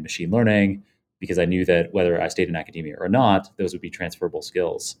and machine learning because I knew that whether I stayed in academia or not, those would be transferable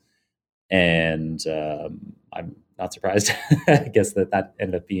skills. And I'm not surprised. I guess that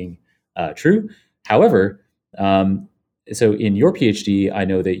ended up being true. However, so in your PhD, I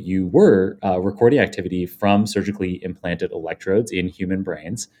know that you were recording activity from surgically implanted electrodes in human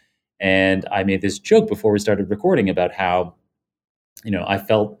brains. And I made this joke before we started recording about how, I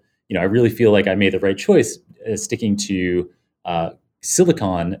felt, I really feel like I made the right choice sticking to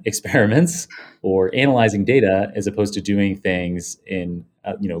silicon experiments or analyzing data as opposed to doing things in,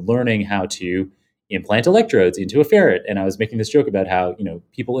 learning how to implant electrodes into a ferret. And I was making this joke about how,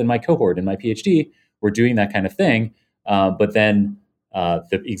 people in my cohort in my PhD were doing that kind of thing. But then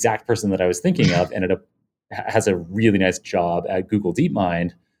the exact person that I was thinking of ended up has a really nice job at Google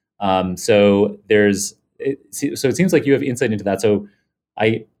DeepMind. So it seems like you have insight into that. So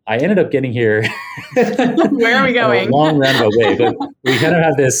I ended up getting here. Where are we going? A long roundabout way, but we kind of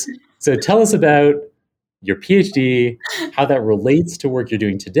have this. So tell us about your PhD, how that relates to work you're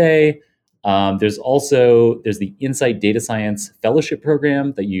doing today. There's the Insight Data Science Fellowship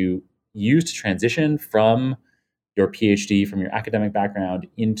Program that you use to transition from your PhD, from your academic background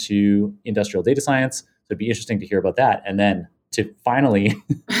into industrial data science. So it'd be interesting to hear about that. And then to finally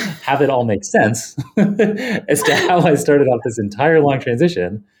have it all make sense as to how I started off this entire long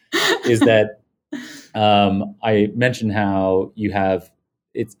transition is that I mentioned how you have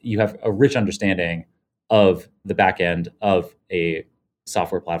a rich understanding of the back end of a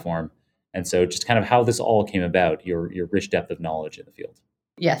software platform. And so just kind of how this all came about, your rich depth of knowledge in the field.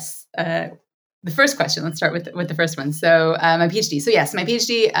 Yes. The first question, let's start with the first one. So my PhD. So yes, my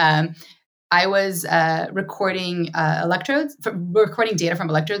PhD, I was recording recording data from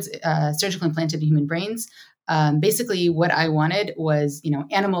electrodes surgically implanted in human brains. Basically, what I wanted was,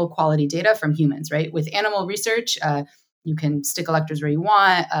 animal quality data from humans, right? With animal research, you can stick electrodes where you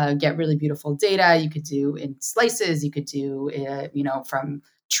want, get really beautiful data. You could do in slices. You could do, from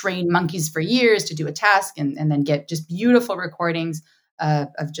train monkeys for years to do a task and then get just beautiful recordings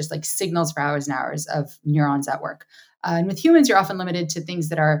of just like signals for hours and hours of neurons at work. And with humans, you're often limited to things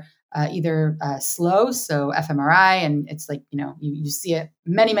that are either slow, so fMRI, and it's like, you see it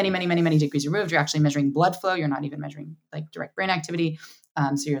many degrees removed. You're actually measuring blood flow. You're not even measuring like direct brain activity.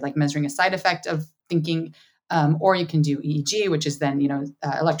 So you're like measuring a side effect of thinking, or you can do EEG, which is then,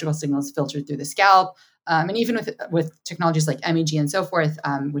 electrical signals filtered through the scalp. And even with technologies like MEG and so forth,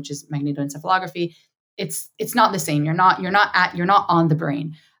 which is magnetoencephalography, it's not the same. You're not on the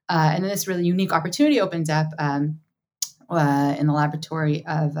brain. And then this really unique opportunity opens up in the laboratory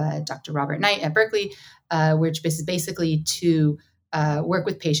of Dr. Robert Knight at Berkeley, which is basically to work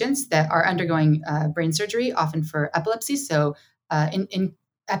with patients that are undergoing brain surgery, often for epilepsy. So in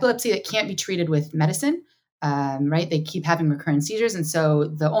epilepsy that can't be treated with medicine, right? They keep having recurrent seizures. And so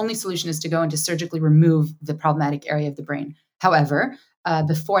the only solution is to go and to surgically remove the problematic area of the brain. However,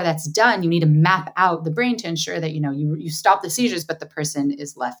 before that's done, you need to map out the brain to ensure that, you stop the seizures, but the person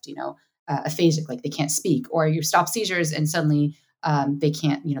is left, aphasic, like they can't speak, or you stop seizures and suddenly they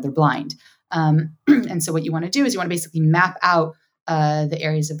can't, they're blind. And so what you want to do is you want to basically map out the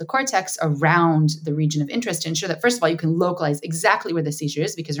areas of the cortex around the region of interest to ensure that, first of all, you can localize exactly where the seizure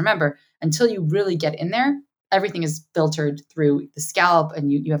is, because remember, until you really get in there, everything is filtered through the scalp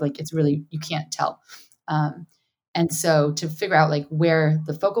and you have you can't tell. And so to figure out like where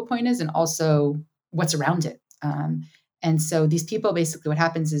the focal point is and also what's around it. And so these people, basically what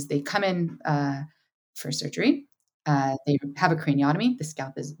happens is they come in for surgery. They have a craniotomy.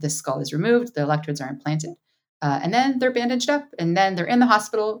 The skull is removed. The electrodes are implanted. And then they're bandaged up. And then they're in the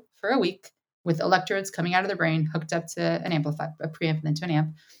hospital for a week with electrodes coming out of their brain, hooked up to an amplifier, a preamp, and then to an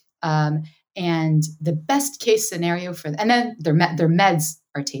amp. And the best case scenario and then their meds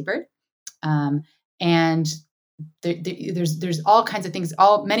are tapered. And there's all kinds of things,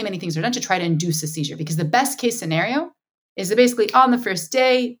 many things are done to try to induce a seizure, because the best case scenario is that basically on the first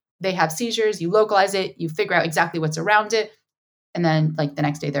day they have seizures, you localize it, you figure out exactly what's around it, and then like the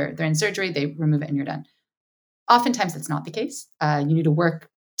next day they're in surgery, they remove it and you're done. Oftentimes that's not the case. You need to work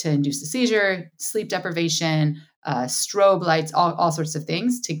to induce a seizure, sleep deprivation, strobe lights, all sorts of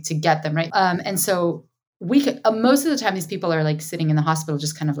things to get them right. And so most of the time these people are like sitting in the hospital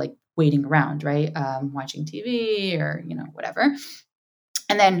just kind of like waiting around, right? Watching TV or, whatever.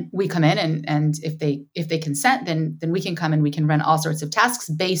 And then we come in and if they consent, then we can come and we can run all sorts of tasks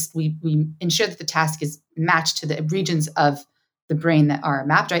we ensure that the task is matched to the regions of the brain that are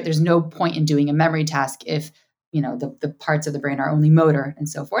mapped, right? There's no point in doing a memory task if, the parts of the brain are only motor and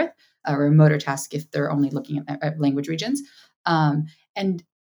so forth, or a motor task if they're only looking at language regions. And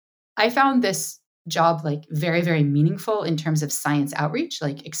I found this job like very, very meaningful in terms of science outreach,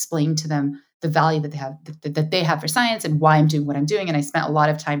 like explain to them the value that they have for science and why I'm doing what I'm doing. And I spent a lot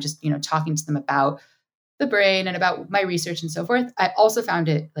of time just, talking to them about the brain and about my research and so forth. I also found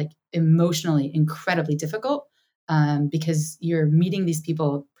it like emotionally incredibly difficult, because you're meeting these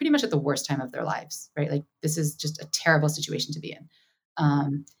people pretty much at the worst time of their lives, right? Like this is just a terrible situation to be in.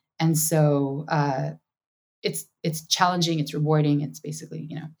 And so it's challenging, it's rewarding, it's basically,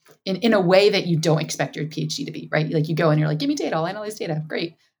 in a way that you don't expect your PhD to be, right? Like you go and you're like, give me data, I'll analyze data,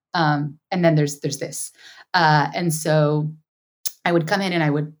 great. And then there's this. And so I would come in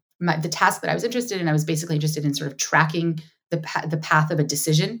and the task that I was interested in, I was basically interested in sort of tracking the path of a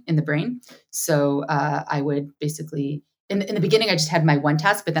decision in the brain. So I would basically, in the beginning, I just had my one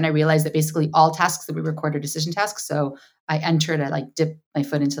task, but then I realized that basically all tasks that we record are decision tasks. So I dip my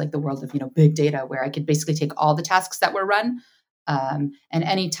foot into like the world of, big data, where I could basically take all the tasks that were run. And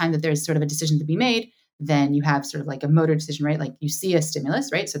any time that there's sort of a decision to be made, then you have sort of like a motor decision, right? Like you see a stimulus,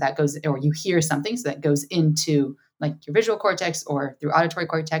 right? So that goes, or you hear something, so that goes into like your visual cortex or through auditory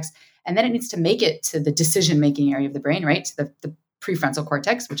cortex. And then it needs to make it to the decision-making area of the brain, right? To the prefrontal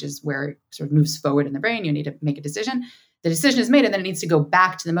cortex, which is where it sort of moves forward in the brain. You need to make a decision. The decision is made, and then it needs to go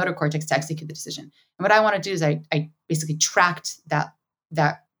back to the motor cortex to execute the decision. And what I want to do is I basically tracked that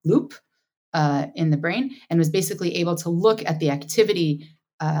loop in the brain, and was basically able to look at the activity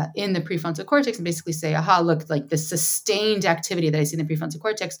in the prefrontal cortex and basically say, aha, look, like the sustained activity that I see in the prefrontal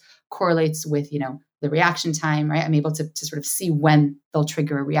cortex correlates with, the reaction time, right? I'm able to sort of see when they'll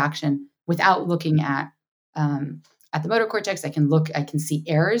trigger a reaction without looking at the motor cortex. I can see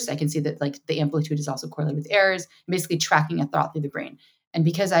errors. I can see that like the amplitude is also correlated with errors, basically tracking a thought through the brain. And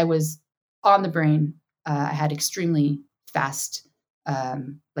because I was on the brain, I had extremely fast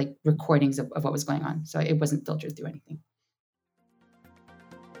like recordings of what was going on. So it wasn't filtered through anything.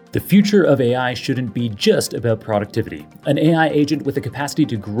 The future of AI shouldn't be just about productivity. An AI agent with the capacity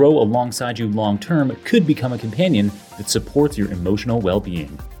to grow alongside you long-term could become a companion that supports your emotional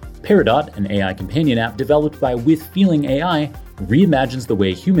well-being. Peridot, an AI companion app developed by With Feeling AI, reimagines the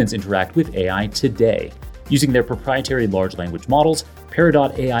way humans interact with AI today. Using their proprietary large language models,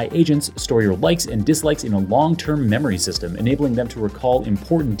 Peridot AI agents store your likes and dislikes in a long-term memory system, enabling them to recall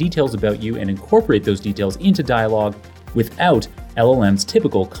important details about you and incorporate those details into dialogue without LLM's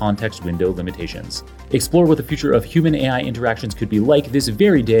typical context window limitations. Explore what the future of human-AI interactions could be like this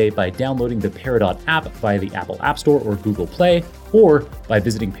very day by downloading the Peridot app via the Apple App Store or Google Play, or by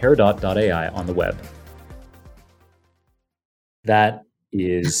visiting peridot.ai on the web. That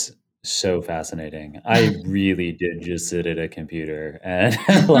is so fascinating. I really did just sit at a computer and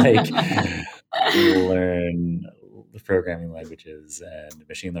learn the programming languages and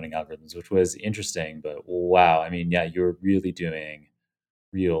machine learning algorithms, which was interesting, but wow. I mean, yeah, you're really doing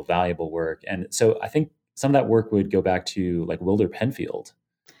real valuable work. And so I think some of that work would go back to like Wilder Penfield.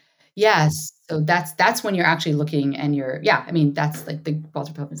 Yes. So that's when you're actually looking and I mean, that's like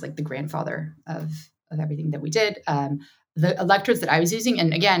Walter Pillsbury is like the grandfather of everything that we did. The electrodes that I was using,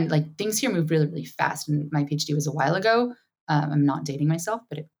 and again, like things here move really, really fast. And my PhD was a while ago. I'm not dating myself,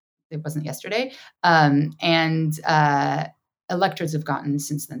 but it wasn't yesterday. And electrodes have gotten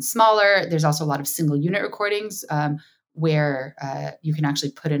since then smaller. There's also a lot of single unit recordings where you can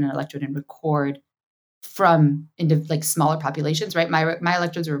actually put in an electrode and record from into like smaller populations, right? My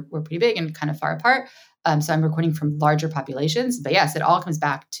electrodes were pretty big and kind of far apart. So I'm recording from larger populations. But yes, it all comes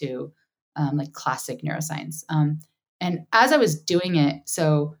back to like classic neuroscience. And as I was doing it,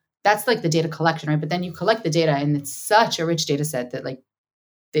 so that's like the data collection, right? But then you collect the data, and it's such a rich data set that like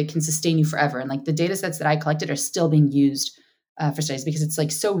they can sustain you forever. And like the data sets that I collected are still being used for studies, because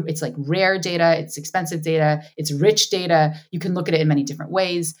it's like rare data, it's expensive data, it's rich data. You can look at it in many different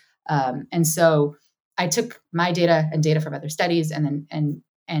ways. And so I took my data and data from other studies, and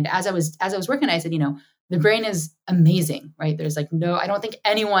as I was working, I said, the brain is amazing, right? There's like I don't think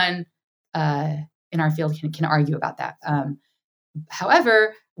anyone in our field can argue about that.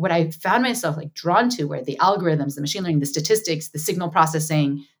 However, what I found myself like drawn to were the algorithms, the machine learning, the statistics, the signal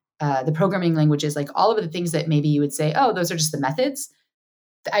processing, the programming languages, like all of the things that maybe you would say, oh, those are just the methods.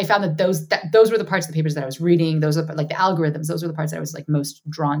 I found that those were the parts of the papers that I was reading. Those are like the algorithms. Those were the parts that I was like most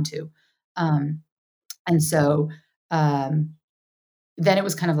drawn to. And so then it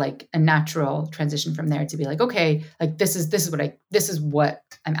was kind of like a natural transition from there to be like, okay, like this is what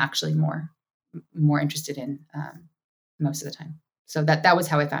I'm actually more interested in most of the time. So that was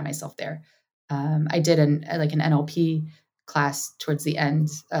how I found myself there. I did an NLP class towards the end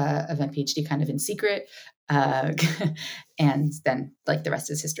of my PhD, kind of in secret, and then like the rest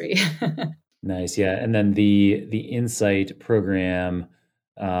is history. Nice, yeah. And then the Insight program.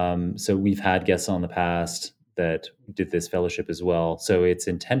 So we've had guests on the past that did this fellowship as well. So it's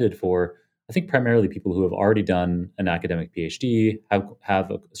intended for, I think, primarily people who have already done an academic PhD,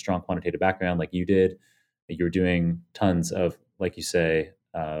 have a strong quantitative background like you did, you were doing tons of, like you say,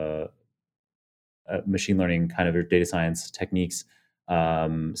 machine learning kind of or data science techniques.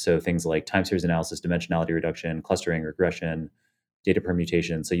 So things like time series analysis, dimensionality reduction, clustering, regression, data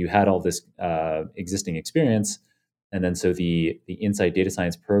permutation. So you had all this existing experience, and then so the Insight Data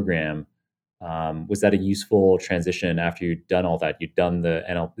Science program, was that a useful transition after you'd done all that? You'd done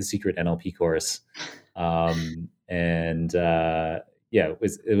the secret NLP course, and yeah,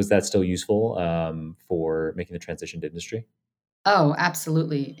 was that still useful for making the transition to industry? Oh,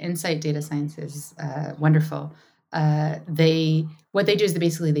 absolutely. Insight Data Science is wonderful. They what they do is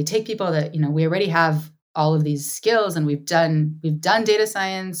basically they take people that we already have all of these skills, and we've done data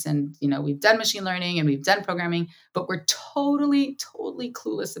science, and we've done machine learning, and we've done programming, but we're totally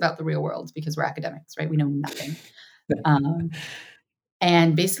clueless about the real world because we're academics, right? We know nothing. Um,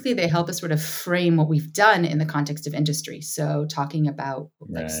 and basically, they help us sort of frame what we've done in the context of industry. So, talking about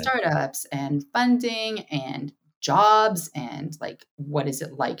like Right. startups and funding and jobs and like what is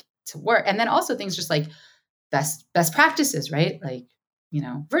it like to work, and then also things just like best practices, right? Like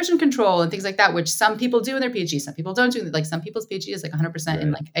version control and things like that, which some people do in their PhD, some people don't do. Like some people's PhD is like 100%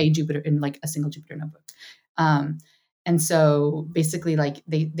 in Right. like a single Jupyter notebook. Um, and so basically, like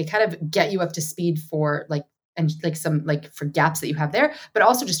they kind of get you up to speed for like and like some like for gaps that you have there, but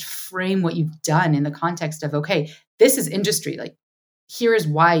also just frame what you've done in the context of, okay, this is industry. Like here is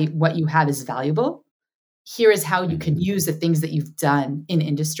why what you have is valuable. Here is how you can Mhm. use the things that you've done in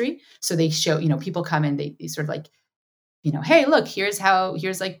industry. So they show, people come in, they sort of like, hey, look, here's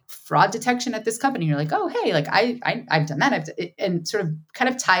like fraud detection at this company. You're like, oh, hey, like I've done that. And sort of kind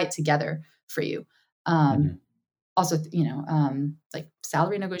of tie it together for you. Um, Mhm. Also, like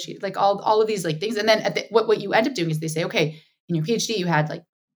salary negotiate, like all of these like things. And then what you end up doing is they say, okay, in your PhD, you had like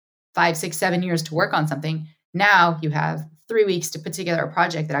 5, 6, 7 years to work on something. Now you have 3 weeks to put together a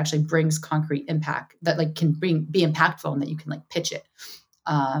project that actually brings concrete impact that like can be impactful and that you can like pitch it.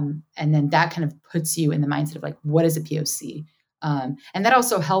 And then that kind of puts you in the mindset of like, what is a POC? And that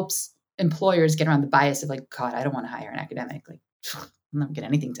also helps employers get around the bias of like, God, I don't want to hire an academic. Like, I'm not gonna get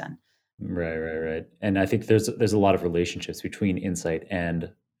anything done. Right. And I think there's a lot of relationships between Insight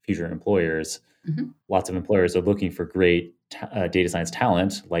and future employers. Mhm. Lots of employers are looking for great data science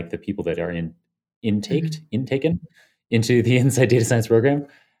talent, like the people that are Mhm. intaken into the Insight Data Science program.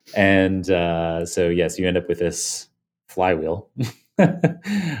 And so yes, you end up with this flywheel. um,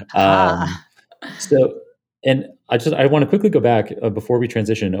 Ha. so, and I want to quickly go back before we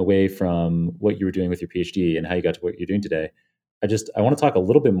transition away from what you were doing with your PhD and how you got to what you're doing today. I want to talk a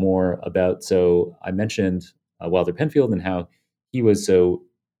little bit more about. So I mentioned Wilder Penfield and how he was so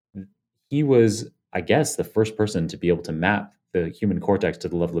he was, I guess, the first person to be able to map the human cortex to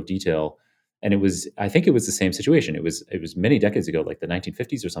the level of detail. And I think it was the same situation. It was many decades ago, like the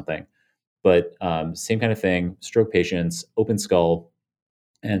 1950s or something. But same kind of thing: stroke patients, open skull,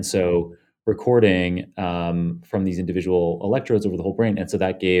 and so recording from these individual electrodes over the whole brain. And so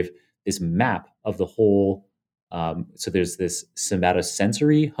that gave this map of the whole. So there's this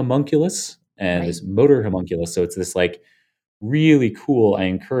somatosensory homunculus and Right. this motor homunculus. So it's this like really cool. I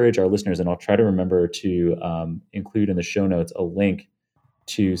encourage our listeners, and I'll try to remember to include in the show notes a link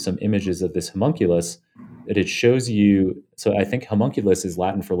to some images of this homunculus that it shows you. So I think homunculus is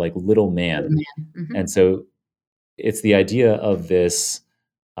Latin for like little Little man. man. Mhm. And so it's the idea of this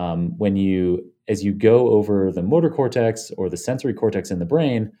as you go over the motor cortex or the sensory cortex in the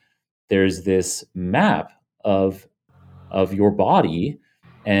brain, there's this map of your body,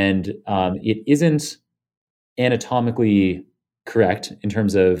 and it isn't anatomically correct in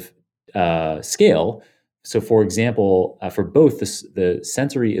terms of scale. So, for example, for both the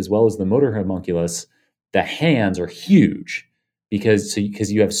sensory as well as the motor homunculus, the hands are huge because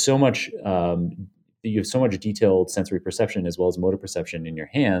you have so much detailed sensory perception as well as motor perception in your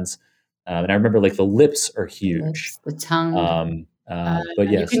hands. And I remember like the lips are The huge, lips, the tongue. but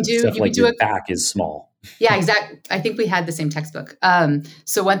You yes, can do stuff you could like do your a back is small. Yeah, exactly. I think we had the same textbook.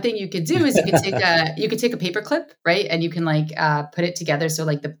 So one thing you could do is you could take a paper clip, right? And you can like put it together so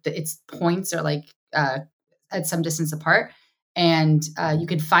like its points are like at some distance apart, and you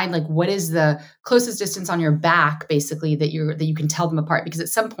could find like what is the closest distance on your back, basically that you can tell them apart. Because at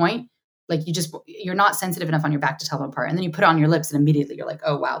some point, like you're not sensitive enough on your back to tell them apart, and then you put it on your lips, and immediately you're like,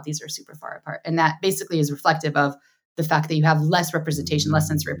 oh wow, these are super far apart, and that basically is reflective of the fact that you have less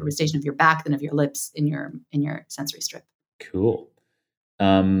sensory representation of your back than of your lips in your sensory strip. Cool.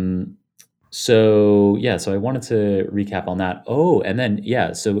 Um, so I wanted to recap on that. Oh, and then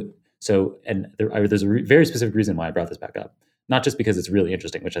yeah, and there's a very specific reason why I brought this back up. Not just because it's really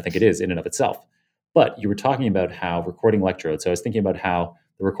interesting, which I think it is in and of itself, but you were talking about how recording electrodes. So I was thinking about how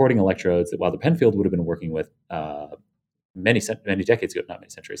the recording electrodes, while the Penfield would have been working with many decades ago, not many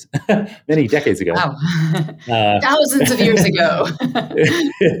centuries, many decades ago. Wow. Uh, Thousands of years ago.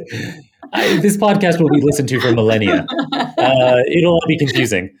 This podcast will be listened to for millennia. It'll all be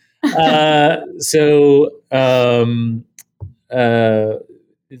confusing.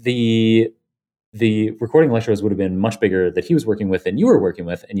 The recording electrodes would have been much bigger that he was working with than you were working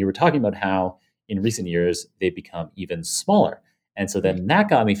with, and you were talking about how in recent years they've become even smaller. And so then that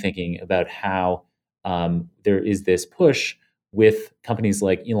got me thinking about how there is this push with companies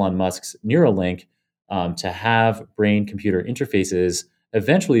like Elon Musk's Neuralink to have brain-computer interfaces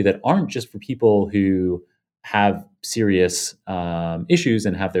eventually that aren't just for people who have serious issues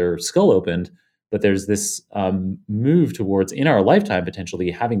and have their skull opened, but there's this move towards, in our lifetime,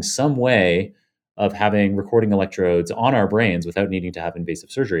 potentially having some way of having recording electrodes on our brains without needing to have invasive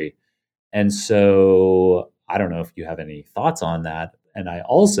surgery. And so I don't know if you have any thoughts on that. And I'm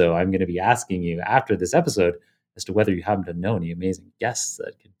going to be asking you after this episode as to whether you happen to know any amazing guests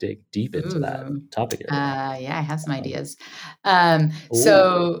that could dig deep into that topic area. Yeah, I have some ideas.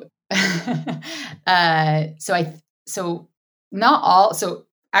 So not all. So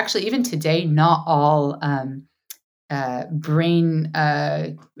actually, even today, not all brain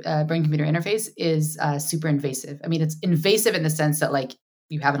computer interface is super invasive. I mean, it's invasive in the sense that like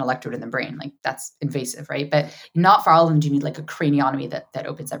you have an electrode in the brain, like that's invasive, right? But not for all of them do you need like a craniotomy that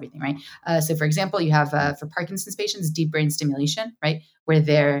opens everything, right? So for example, you have for Parkinson's patients, deep brain stimulation, right? Where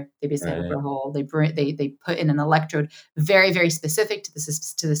they basically have a burr hole, they put in an electrode very, very specific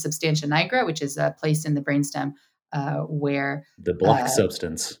to the substantia nigra, which is a place in the brainstem where the block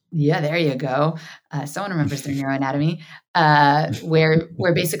substance. Yeah, there you go. Someone remembers their neuroanatomy, where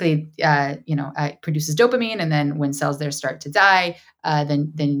basically it produces dopamine, and then when cells there start to die,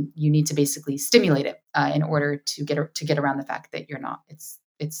 then you need to basically stimulate it in order to get around the fact that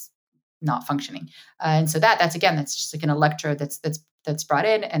it's not functioning. And so that's just like an electrode that's brought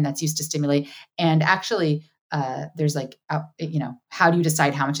in and that's used to stimulate. And actually, there's like how do you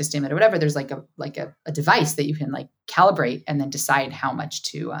decide how much to stimulate or whatever? There's like a device that you can like calibrate and then decide how much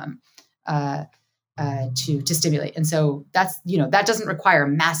to stimulate. And so that's that doesn't require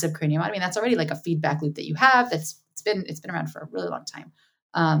massive craniotomy. That's already like a feedback loop that you have. It's been around for a really long time.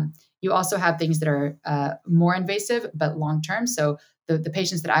 You also have things that are more invasive but long term. So the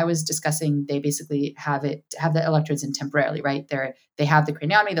patients that I was discussing, they basically have the electrodes in temporarily, right? They have the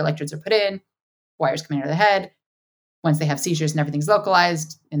craniotomy, the electrodes are put in, wires coming out of the head. Once they have seizures and everything's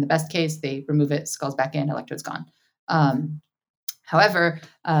localized, in the best case, they remove it, skull's back in, electrode's gone. However,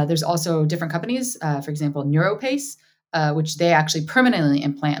 there's also different companies, for example, NeuroPace, which they actually permanently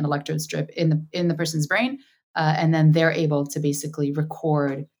implant an electrode strip in the person's brain, and then they're able to basically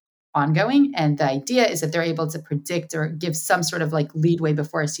record ongoing. And the idea is that they're able to predict or give some sort of like leadway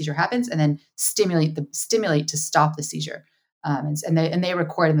before a seizure happens, and then stimulate to stop the seizure. And they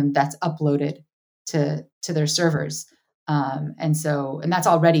record, and then that's uploaded to their servers. And that's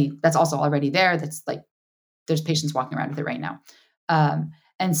also already there. That's like, there's patients walking around with it right now.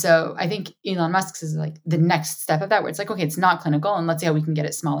 And so I think Elon Musk's is like the next step of that, where it's like, okay, it's not clinical, and let's see how we can get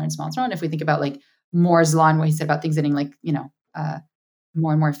it smaller and smaller and smaller. And if we think about like Moore's law and what he said about things getting like,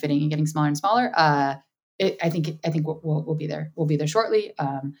 more and more fitting and getting smaller and smaller, I think we'll be there. We'll be there shortly.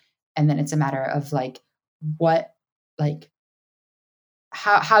 And then it's a matter of like,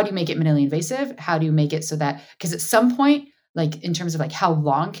 how do you make it minimally invasive? How do you make it so that, because at some point, like in terms of like how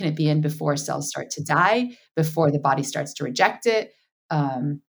long can it be in before cells start to die, before the body starts to reject it?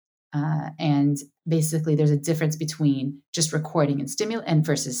 And basically there's a difference between just recording and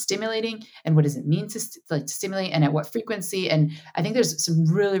versus stimulating. And what does it mean to stimulate, and at what frequency? And I think there's some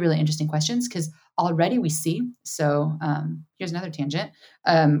really, really interesting questions, because already we see, so here's another tangent.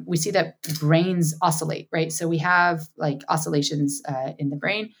 We see that brains oscillate, right? So we have like oscillations in the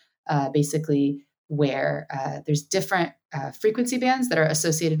brain, basically where there's different frequency bands that are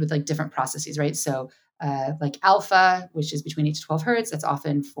associated with like different processes, right? So like alpha, which is between 8 to 12 hertz, that's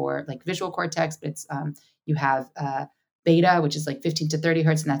often for like visual cortex, but it's you have beta, which is like 15 to 30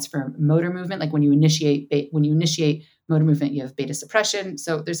 hertz, and that's for motor movement. Like when you initiate motor movement, you have beta suppression.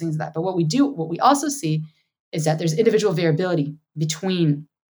 So there's things like that. But what we also see is that there's individual variability between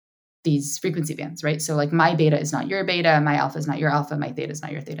these frequency bands, right? So like my beta is not your beta, my alpha is not your alpha, my theta is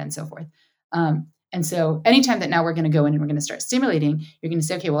not your theta, and so forth. And so anytime that now we're going to go in and we're going to start stimulating, you're going to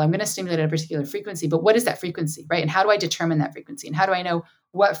say, okay, well, I'm going to stimulate at a particular frequency, but what is that frequency, right? And how do I determine that frequency? And how do I know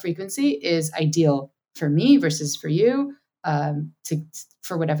what frequency is ideal for me versus for you,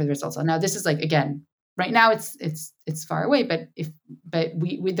 for whatever the results are? Now, this is like, again, right now it's far away, but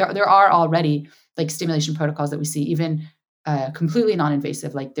there are already like stimulation protocols that we see even completely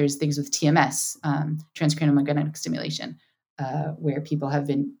non-invasive. Like there's things with TMS, transcranial magnetic stimulation, where people have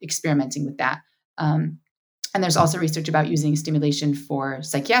been experimenting with that. And there's also research about using stimulation for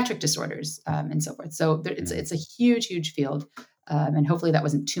psychiatric disorders and so forth. So it's a huge, huge field. And hopefully that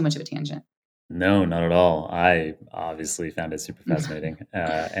wasn't too much of a tangent. No, not at all. I obviously found it super fascinating,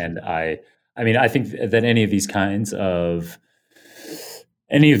 and I mean, I think that any of these kinds of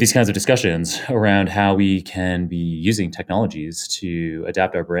discussions around how we can be using technologies to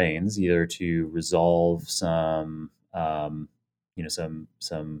adapt our brains, either to resolve some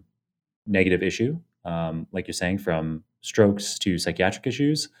negative issue, like you're saying, from strokes to psychiatric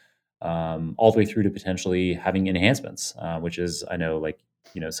issues, all the way through to potentially having enhancements, which is, I know, like,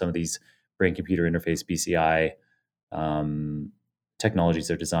 some of these brain computer interface BCI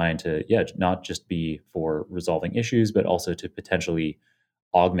technologies are designed to, not just be for resolving issues, but also to potentially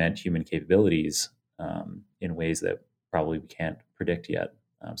augment human capabilities in ways that probably we can't predict yet.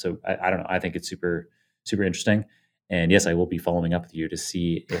 So I don't know. I think it's super, super interesting. And yes, I will be following up with you to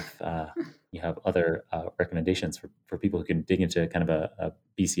see if you have other recommendations for people who can dig into kind of a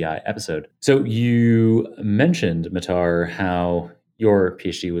BCI episode. So you mentioned, Matar, how your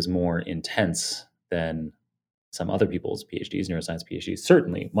PhD was more intense than some other people's PhDs, neuroscience PhDs,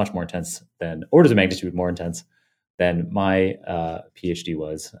 certainly much more intense than, orders of magnitude more intense than my PhD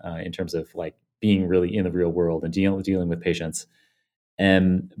was, in terms of like being really in the real world and dealing with patients.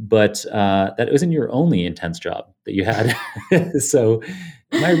 But that wasn't your only intense job that you had. So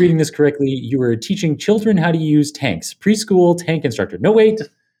am I reading this correctly? You were teaching children how to use tanks, preschool tank instructor. No, wait,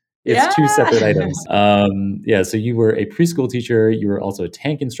 it's two separate items. So you were a preschool teacher. You were also a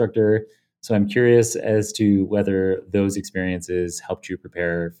tank instructor. So I'm curious as to whether those experiences helped you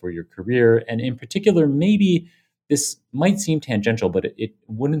prepare for your career. And in particular, maybe this might seem tangential, but it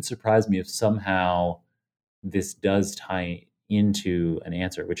wouldn't surprise me if somehow this does tie into an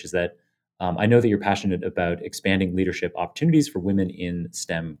answer, which is that I know that you're passionate about expanding leadership opportunities for women in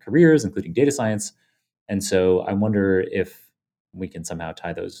STEM careers, including data science. And so I wonder if we can somehow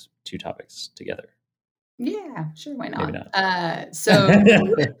tie those two topics together. Yeah, sure. Why not? Maybe not.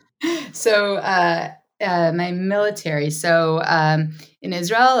 My military. So in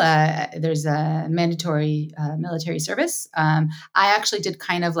Israel, there's a mandatory military service. I actually did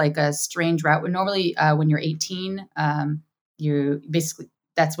kind of like a strange route. Normally, when you're 18, you basically,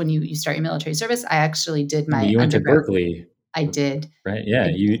 that's when you start your military service. I actually did my You went to undergrad. Berkeley, I did. right? Yeah,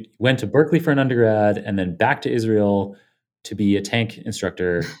 you went to Berkeley for an undergrad and then back to Israel to be a tank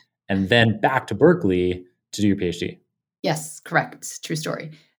instructor and then back to Berkeley to do your PhD. Yes, correct. True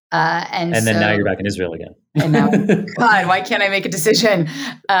story. And then now you're back in Israel again. And now, God, why can't I make a decision?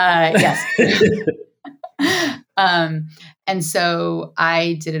 Yes. And so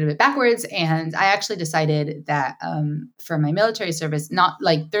I did it a bit backwards, and I actually decided that for my military service, not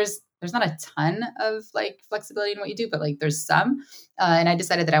like there's not a ton of like flexibility in what you do, but like there's some. And I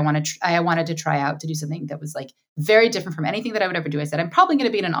decided that I wanted to try out to do something that was like very different from anything that I would ever do. I said, I'm probably going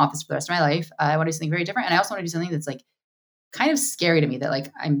to be in an office for the rest of my life. I want to do something very different. And I also want to do something that's like kind of scary to me, that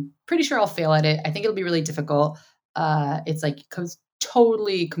like, I'm pretty sure I'll fail at it. I think it'll be really difficult. It's like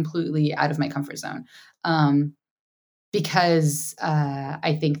totally, completely out of my comfort zone. Because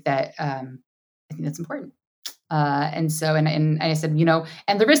I think that that's important. And so, and I said,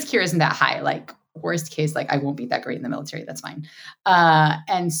 and the risk here isn't that high. Like worst case, like I won't be that great in the military. That's fine.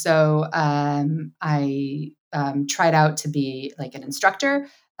 And so I tried out to be like an instructor.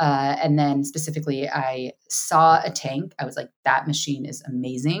 And then specifically, I saw a tank. I was like, that machine is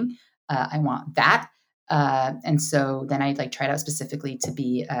amazing. I want that. And so then I like tried out specifically to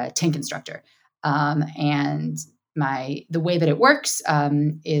be a tank instructor. And the way that it works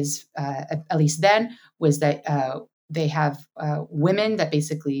is, at least then, was that they have women that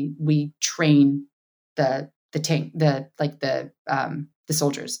basically we train the tank, the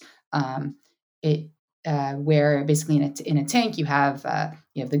soldiers. Where basically in a tank you have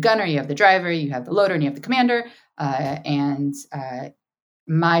the gunner, you have the driver, you have the loader, and you have the commander. And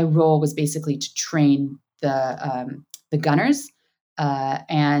my role was basically to train the gunners.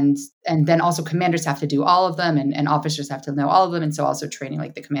 And then also commanders have to do all of them, and officers have to know all of them. And so also training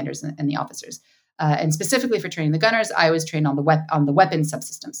like the commanders and the officers. And specifically for training the gunners, I was trained on the weapon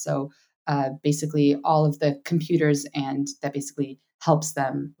subsystems. So basically all of the computers, and that basically helps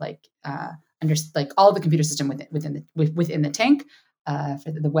them like all of the computer system within the tank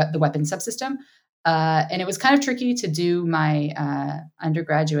for the weapon subsystem. And it was kind of tricky to do my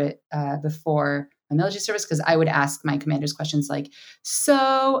undergraduate before my military service, because I would ask my commanders questions like,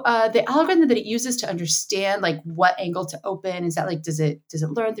 so the algorithm that it uses to understand like what angle to open, is that like, does it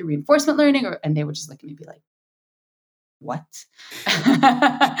learn through reinforcement learning? And they would just look at me and be like, what?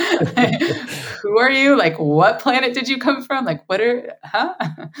 Who are you? Like, what planet did you come from? Like,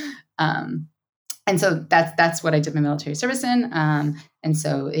 um, and so that's what I did my military service in. And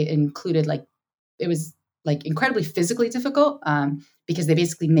so it included it was incredibly physically difficult, because they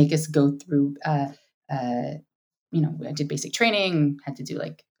basically make us go through, I did basic training, had to do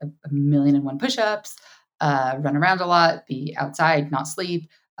like a million and one push-ups, run around a lot, be outside, not sleep,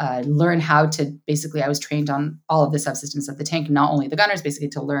 learn how to basically, I was trained on all of the subsystems of the tank, not only the gunners, basically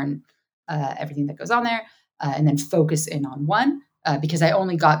to learn everything that goes on there, and then focus in on one. Because I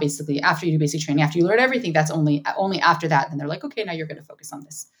only got basically after you do basic training, after you learn everything, that's only after that. Then they're like, okay, now you're going to focus on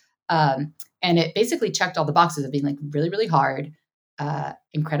this. And it basically checked all the boxes of being like really, really hard,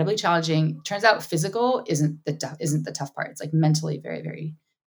 incredibly challenging. Turns out physical isn't the tough part. It's like mentally very, very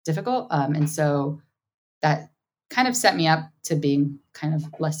difficult. And so that kind of set me up to being kind of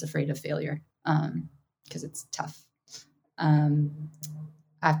less afraid of failure, because it's tough.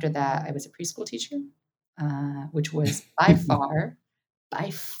 After that, I was a preschool teacher, which was by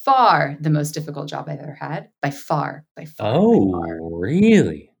far the most difficult job I've ever had. By far.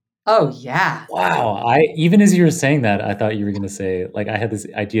 Really? Oh, yeah. Wow. Even as you were saying that, I thought you were going to say, like, I had this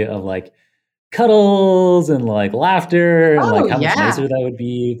idea of like cuddles and like laughter and like how much nicer that would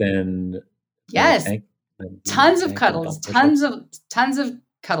be than yes, tons of cuddles, tons of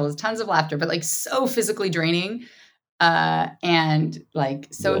cuddles, tons of laughter, but like so physically draining, and like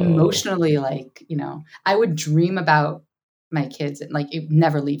so emotionally, like, I would dream about my kids, and like it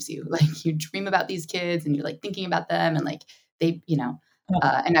never leaves you. Like you dream about these kids and you're like thinking about them, and like they,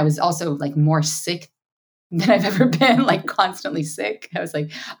 and I was also like more sick than I've ever been, like constantly sick. I was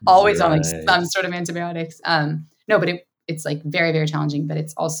like always on like some sort of antibiotics. No, but it's like very, very challenging, but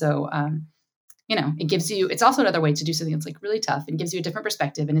it's also, it gives you, it's also another way to do something that's like really tough and gives you a different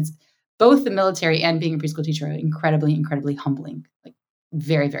perspective. And it's both the military and being a preschool teacher are incredibly, incredibly humbling, like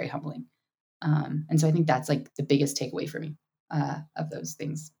very, very humbling. And so I think that's like the biggest takeaway for me, of those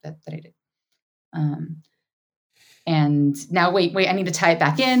things that I did. And now, wait, I need to tie it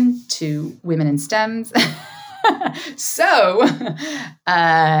back in to women in STEMs. So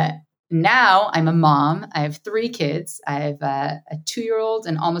now I'm a mom. I have 3 kids. I have a 2-year-old,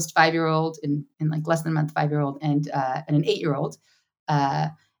 an almost 5-year-old, in like less than a month, 5-year-old, and an 8-year-old.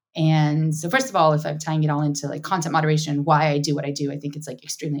 And so first of all, if I'm tying it all into like content moderation, why I do what I do, I think it's like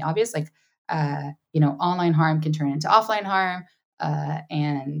extremely obvious. Like, online harm can turn into offline harm.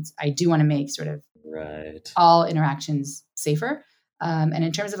 And I do want to make sort of all interactions safer. And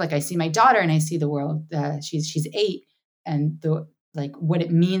in terms of like, I see my daughter and I see the world, she's 8, and what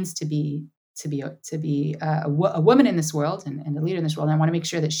it means to be a woman in this world, and a leader in this world. And I want to make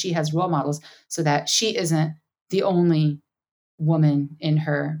sure that she has role models so that she isn't the only woman in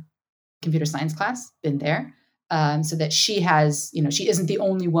her computer science class, been there, so that she has, she isn't the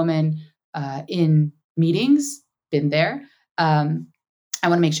only woman in meetings, been there. I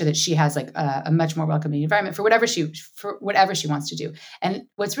want to make sure that she has like a much more welcoming environment for whatever she wants to do. And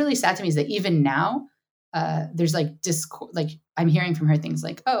what's really sad to me is that even now, there's like like I'm hearing from her things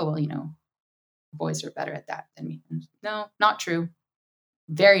like, oh, well, boys are better at that than me. No, not true.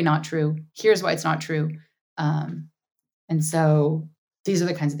 Very not true. Here's why it's not true. And so these are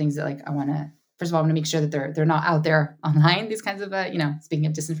the kinds of things that like I want to. First of all, I want to make sure that they're not out there online. These kinds of speaking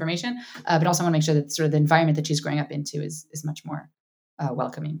of disinformation, but also want to make sure that sort of the environment that she's growing up into is much more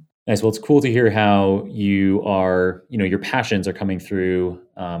welcoming. Nice. Well, it's cool to hear how you are, your passions are coming through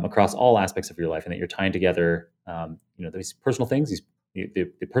across all aspects of your life, and that you're tying together, these personal things, the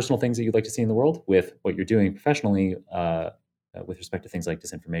personal things that you'd like to see in the world with what you're doing professionally with respect to things like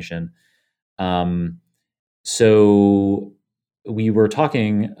disinformation. So we were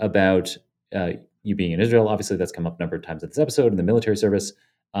talking about you being in Israel. Obviously, that's come up a number of times in this episode, in the military service.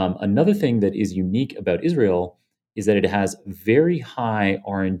 Another thing that is unique about Israel is that it has very high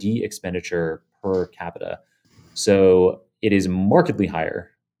R&D expenditure per capita. So it is markedly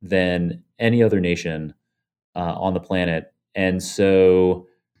higher than any other nation on the planet. And so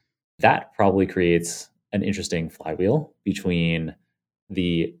that probably creates an interesting flywheel between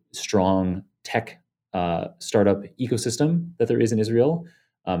the strong tech startup ecosystem that there is in Israel.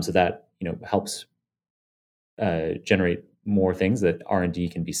 So that, helps generate more things that R&D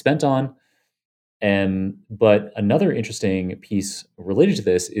can be spent on. But another interesting piece related to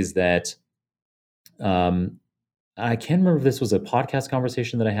this is that I can't remember if this was a podcast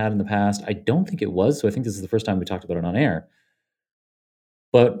conversation that I had in the past. I don't think it was. So I think this is the first time we talked about it on air.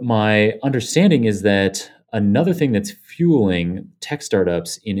 But my understanding is that another thing that's fueling tech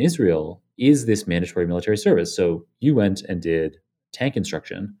startups in Israel is this mandatory military service. So you went and did tank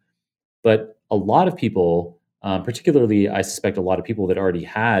instruction, but a lot of people Particularly, I suspect a lot of people that already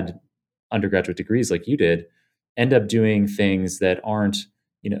had undergraduate degrees like you did end up doing things that aren't,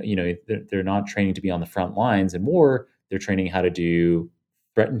 they're not training to be on the front lines and war. They're training how to do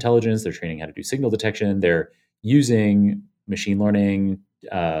threat intelligence. They're training how to do signal detection. They're using machine learning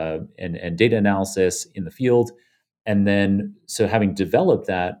and data analysis in the field. And then, so having developed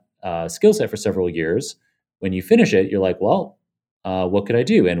that skill set for several years, when you finish it, you're like, well, what could I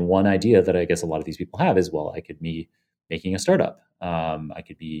do? And one idea that I guess a lot of these people have is, well, I could be making a startup. I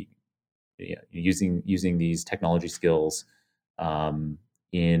could be using these technology skills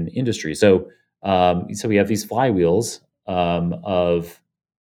in industry. So we have these flywheels of,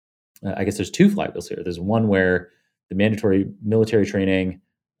 I guess there's two flywheels here. There's one where the mandatory military training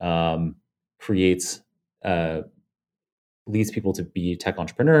creates leads people to be tech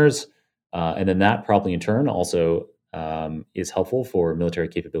entrepreneurs, and then that probably in turn also is helpful for military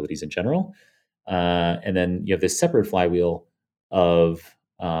capabilities in general. And then you have this separate flywheel of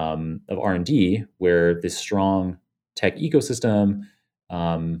R&D, where this strong tech ecosystem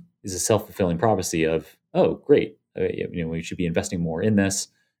is a self-fulfilling prophecy of, oh, great, we should be investing more in this,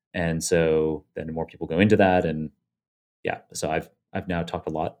 and so then more people go into that, and yeah. So I've now talked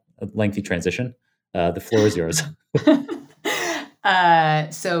a lot. A lengthy transition. The floor is yours.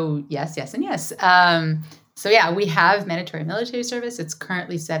 So yes, and yes. So yeah, we have mandatory military service. It's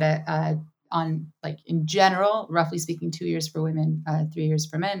currently set at on, like, in general, roughly speaking, 2 years for women, 3 years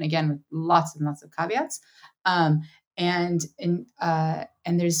for men. Again, with lots and lots of caveats. And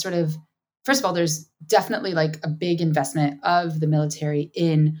there's sort of, first of all, there's definitely like a big investment of the military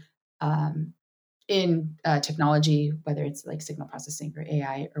in technology, whether it's like signal processing or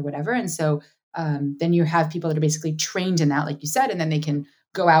AI or whatever. And so then you have people that are basically trained in that, like you said, and then they can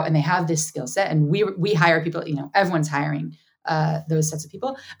go out and they have this skill set. And we hire people, everyone's hiring those sets of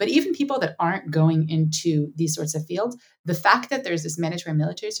people. But even people that aren't going into these sorts of fields, the fact that there's this mandatory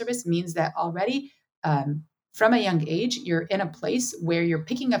military service means that already from a young age, you're in a place where you're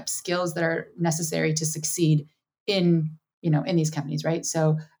picking up skills that are necessary to succeed in these companies, right?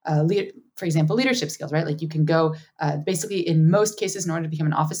 So, for example, leadership skills, right? Like you can go, basically in most cases, in order to become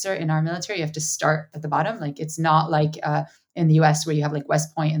an officer in our military, you have to start at the bottom. Like it's not like in the US where you have like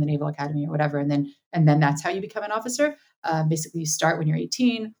West Point and the Naval Academy or whatever, and then that's how you become an officer. Basically, you start when you're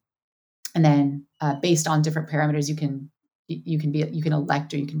 18, and then based on different parameters, you can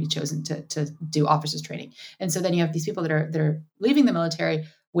elect or you can be chosen to do officers training. And so then you have these people that are leaving the military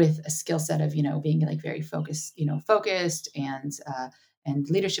with a skill set of being like very focused and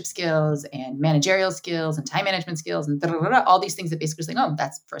leadership skills and managerial skills and time management skills and all these things that basically saying, oh,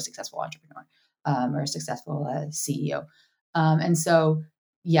 that's for a successful entrepreneur or a successful CEO. And so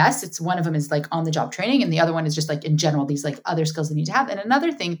yes, it's one of them is like on the job training, and the other one is just like in general these like other skills they need to have. And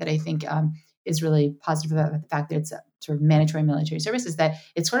another thing that I think is really positive about the fact that it's a sort of mandatory military service is that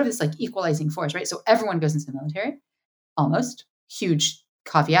it's sort of this like equalizing force, right? So everyone goes into the military, almost. Huge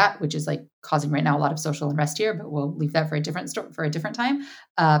caveat, which is like causing right now a lot of social unrest here, but we'll leave that for a different time.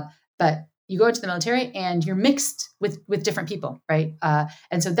 But you go into the military and you're mixed with different people, right?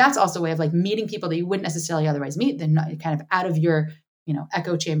 And so that's also a way of like meeting people that you wouldn't necessarily otherwise meet. They're not kind of out of your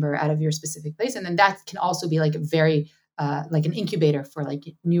echo chamber, out of your specific place, and then that can also be like a very like an incubator for like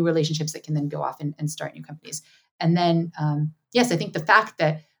new relationships that can then go off and start new companies. And then yes, I think the fact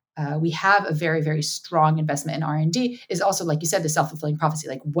that we have a very, very strong investment in R&D is also, like you said, the self-fulfilling prophecy.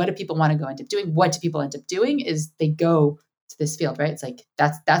 Like, what do people want to go end up doing? What do people end up doing is they go to this field, right? It's like,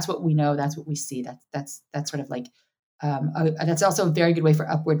 that's what we know. That's what we see. That's sort of like, that's also a very good way for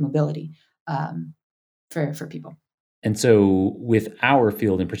upward mobility for people. And so with our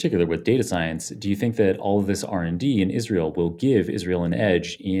field in particular, with data science, do you think that all of this R&D in Israel will give Israel an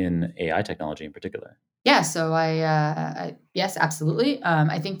edge in AI technology in particular? Yeah, so yes, absolutely.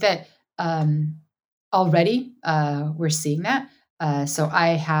 I think that already we're seeing that. So I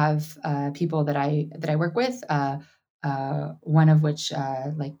have people that I work with. One of which,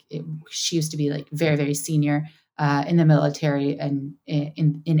 she used to be like very, very senior in the military and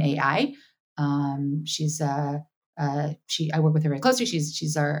in AI. I work with her very closely.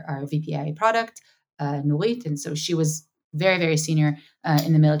 She's our VPA product, Nurit, and so she was very, very senior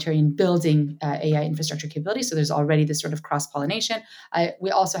in the military in building AI infrastructure capabilities. So there's already this sort of cross-pollination.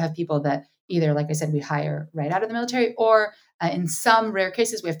 We also have people that either, like I said, we hire right out of the military, or in some rare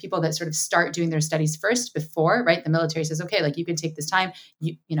cases, we have people that sort of start doing their studies first before, right? The military says, okay, like you can take this time,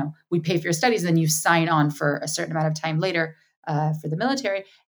 we pay for your studies, and then you sign on for a certain amount of time later for the military.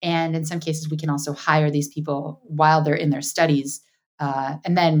 And in some cases, we can also hire these people while they're in their studies.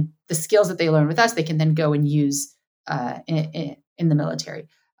 And then the skills that they learn with us, they can then go and use in the military.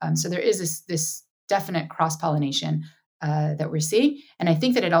 So there is this definite cross-pollination that we're seeing. And I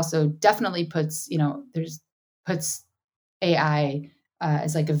think that it also definitely puts AI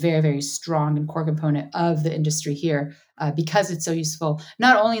as like a very, very strong and core component of the industry here, because it's so useful,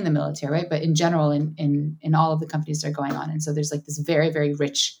 not only in the military, right, but in general in all of the companies that are going on. And so there's like this very, very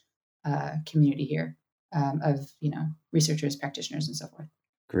rich community here of researchers, practitioners, and so forth.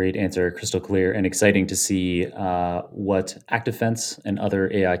 Great answer, crystal clear, and exciting to see what ActiveFence and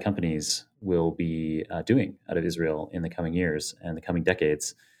other AI companies will be doing out of Israel in the coming years and the coming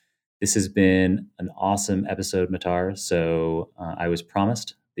decades. This has been an awesome episode, Matar. So I was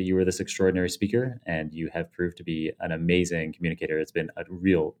promised that you were this extraordinary speaker, and you have proved to be an amazing communicator. It's been a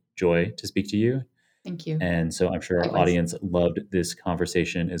real joy to speak to you. Thank you. And so I'm sure our Likewise. audience loved this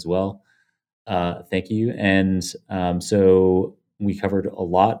conversation as well. Thank you. And so we covered a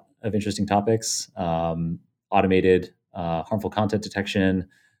lot of interesting topics: automated harmful content detection,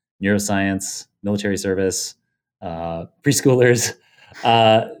 neuroscience, military service, preschoolers.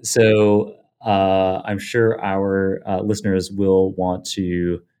 So I'm sure our listeners will want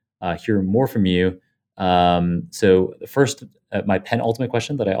to hear more from you. So first, my penultimate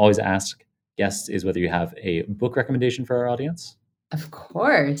question that I always ask guests is whether you have a book recommendation for our audience. Of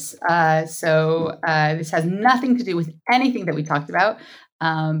course. So this has nothing to do with anything that we talked about,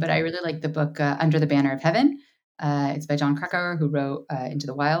 but I really like the book Under the Banner of Heaven. It's by John Krakauer, who wrote Into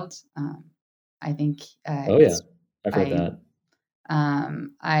the Wild. I think. I've heard that.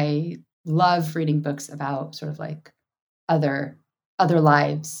 I love reading books about sort of like other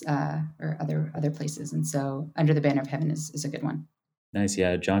lives or other places, and so Under the Banner of Heaven is a good one. Nice,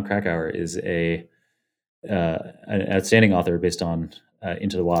 yeah. John Krakauer is an outstanding author based on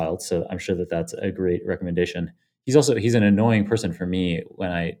Into the Wild, so I'm sure that that's a great recommendation. He's an annoying person for me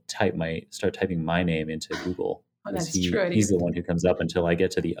when I start typing my name into Google. Oh, that's true. He's the one who comes up until I get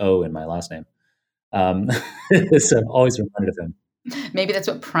to the O in my last name. So I'm always reminded of him. Maybe that's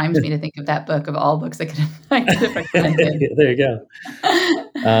what primed me to think of that book of all books I could have recommended. There you go.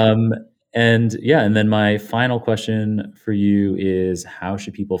 And then my final question for you is, how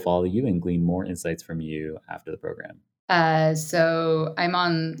should people follow you and glean more insights from you after the program? So I'm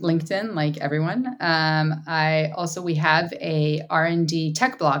on LinkedIn, like everyone. We have a R&D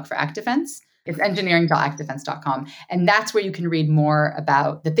tech blog for ActiveFence. It's engineering.activefence.com. And that's where you can read more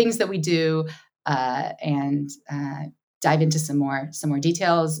about the things that we do and dive into some more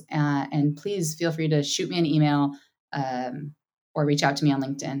details. And please feel free to shoot me an email or reach out to me on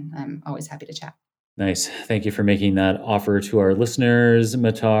LinkedIn. I'm always happy to chat. Nice. Thank you for making that offer to our listeners,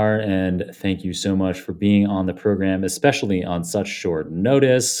 Matar. And thank you so much for being on the program, especially on such short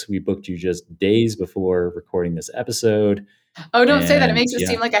notice. We booked you just days before recording this episode. Oh, don't say that. It makes it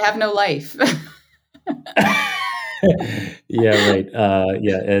seem like I have no life. Yeah, right.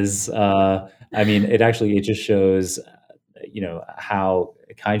 It just shows, how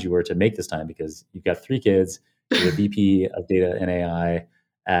kind you were to make this time, because you've got 3 kids, you're the VP of Data and AI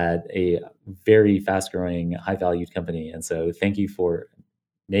at a very fast-growing, high-valued company. And so thank you for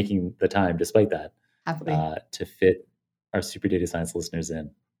making the time, despite that, to fit our Super Data Science listeners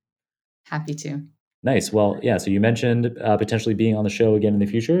in. Happy to. Nice. Well, yeah, so you mentioned potentially being on the show again in the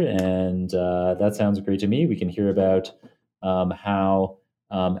future, and that sounds great to me. We can hear about how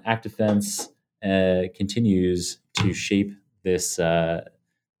ActiveFence continues to shape this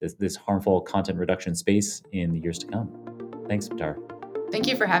harmful content reduction space in the years to come. Thanks, Matar. Thank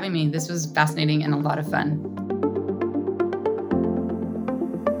you for having me. This was fascinating and a lot of fun.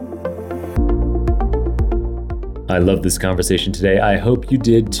 I love this conversation today. I hope you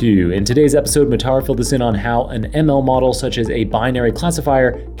did too. In today's episode, Matar filled us in on how an ML model such as a binary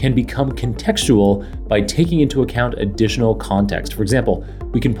classifier can become contextual by taking into account additional context. For example,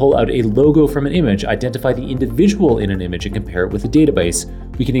 we can pull out a logo from an image, identify the individual in an image, and compare it with a database.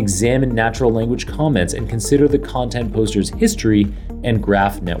 We can examine natural language comments and consider the content poster's history and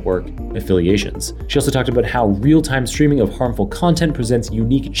graph network affiliations. She also talked about how real-time streaming of harmful content presents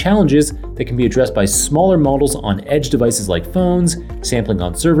unique challenges that can be addressed by smaller models on edge devices like phones, sampling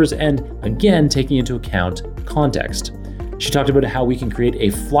on servers, and again, taking into account context. She talked about how we can create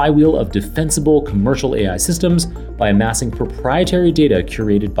a flywheel of defensible commercial AI systems by amassing proprietary data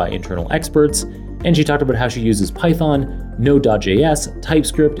curated by internal experts. And she talked about how she uses Python, Node.js,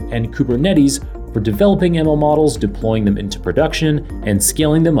 TypeScript, and Kubernetes for developing ML models, deploying them into production, and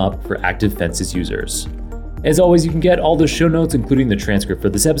scaling them up for ActiveFence's users. As always, you can get all the show notes, including the transcript for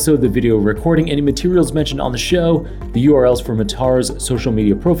this episode, the video recording, any materials mentioned on the show, the URLs for Matar's social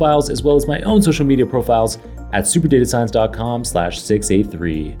media profiles, as well as my own social media profiles at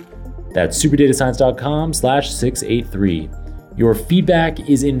superdatascience.com/683. That's superdatascience.com/683. Your feedback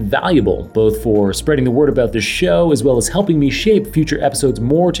is invaluable, both for spreading the word about this show as well as helping me shape future episodes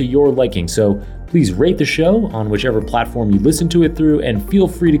more to your liking. So please rate the show on whichever platform you listen to it through, and feel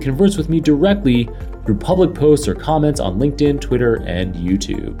free to converse with me directly through public posts or comments on LinkedIn, Twitter, and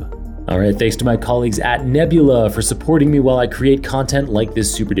YouTube. All right, thanks to my colleagues at Nebula for supporting me while I create content like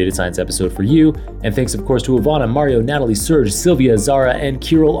this Super Data Science episode for you. And thanks, of course, to Ivana, Mario, Natalie, Serge, Sylvia, Zara, and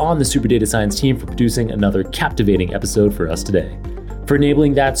Kirill on the Super Data Science team for producing another captivating episode for us today. For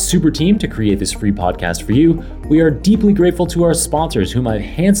enabling that super team to create this free podcast for you, we are deeply grateful to our sponsors, whom I've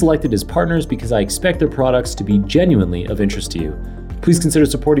hand-selected as partners because I expect their products to be genuinely of interest to you. Please consider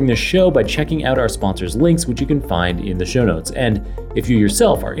supporting this show by checking out our sponsors' links, which you can find in the show notes. And if you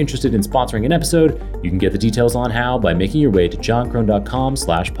yourself are interested in sponsoring an episode, you can get the details on how by making your way to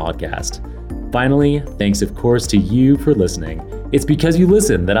johncrone.com/podcast. Finally, thanks of course to you for listening. It's because you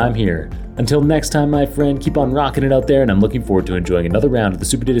listen that I'm here. Until next time, my friend, keep on rocking it out there, and I'm looking forward to enjoying another round of the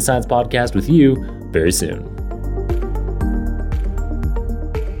Super Data Science podcast with you very soon.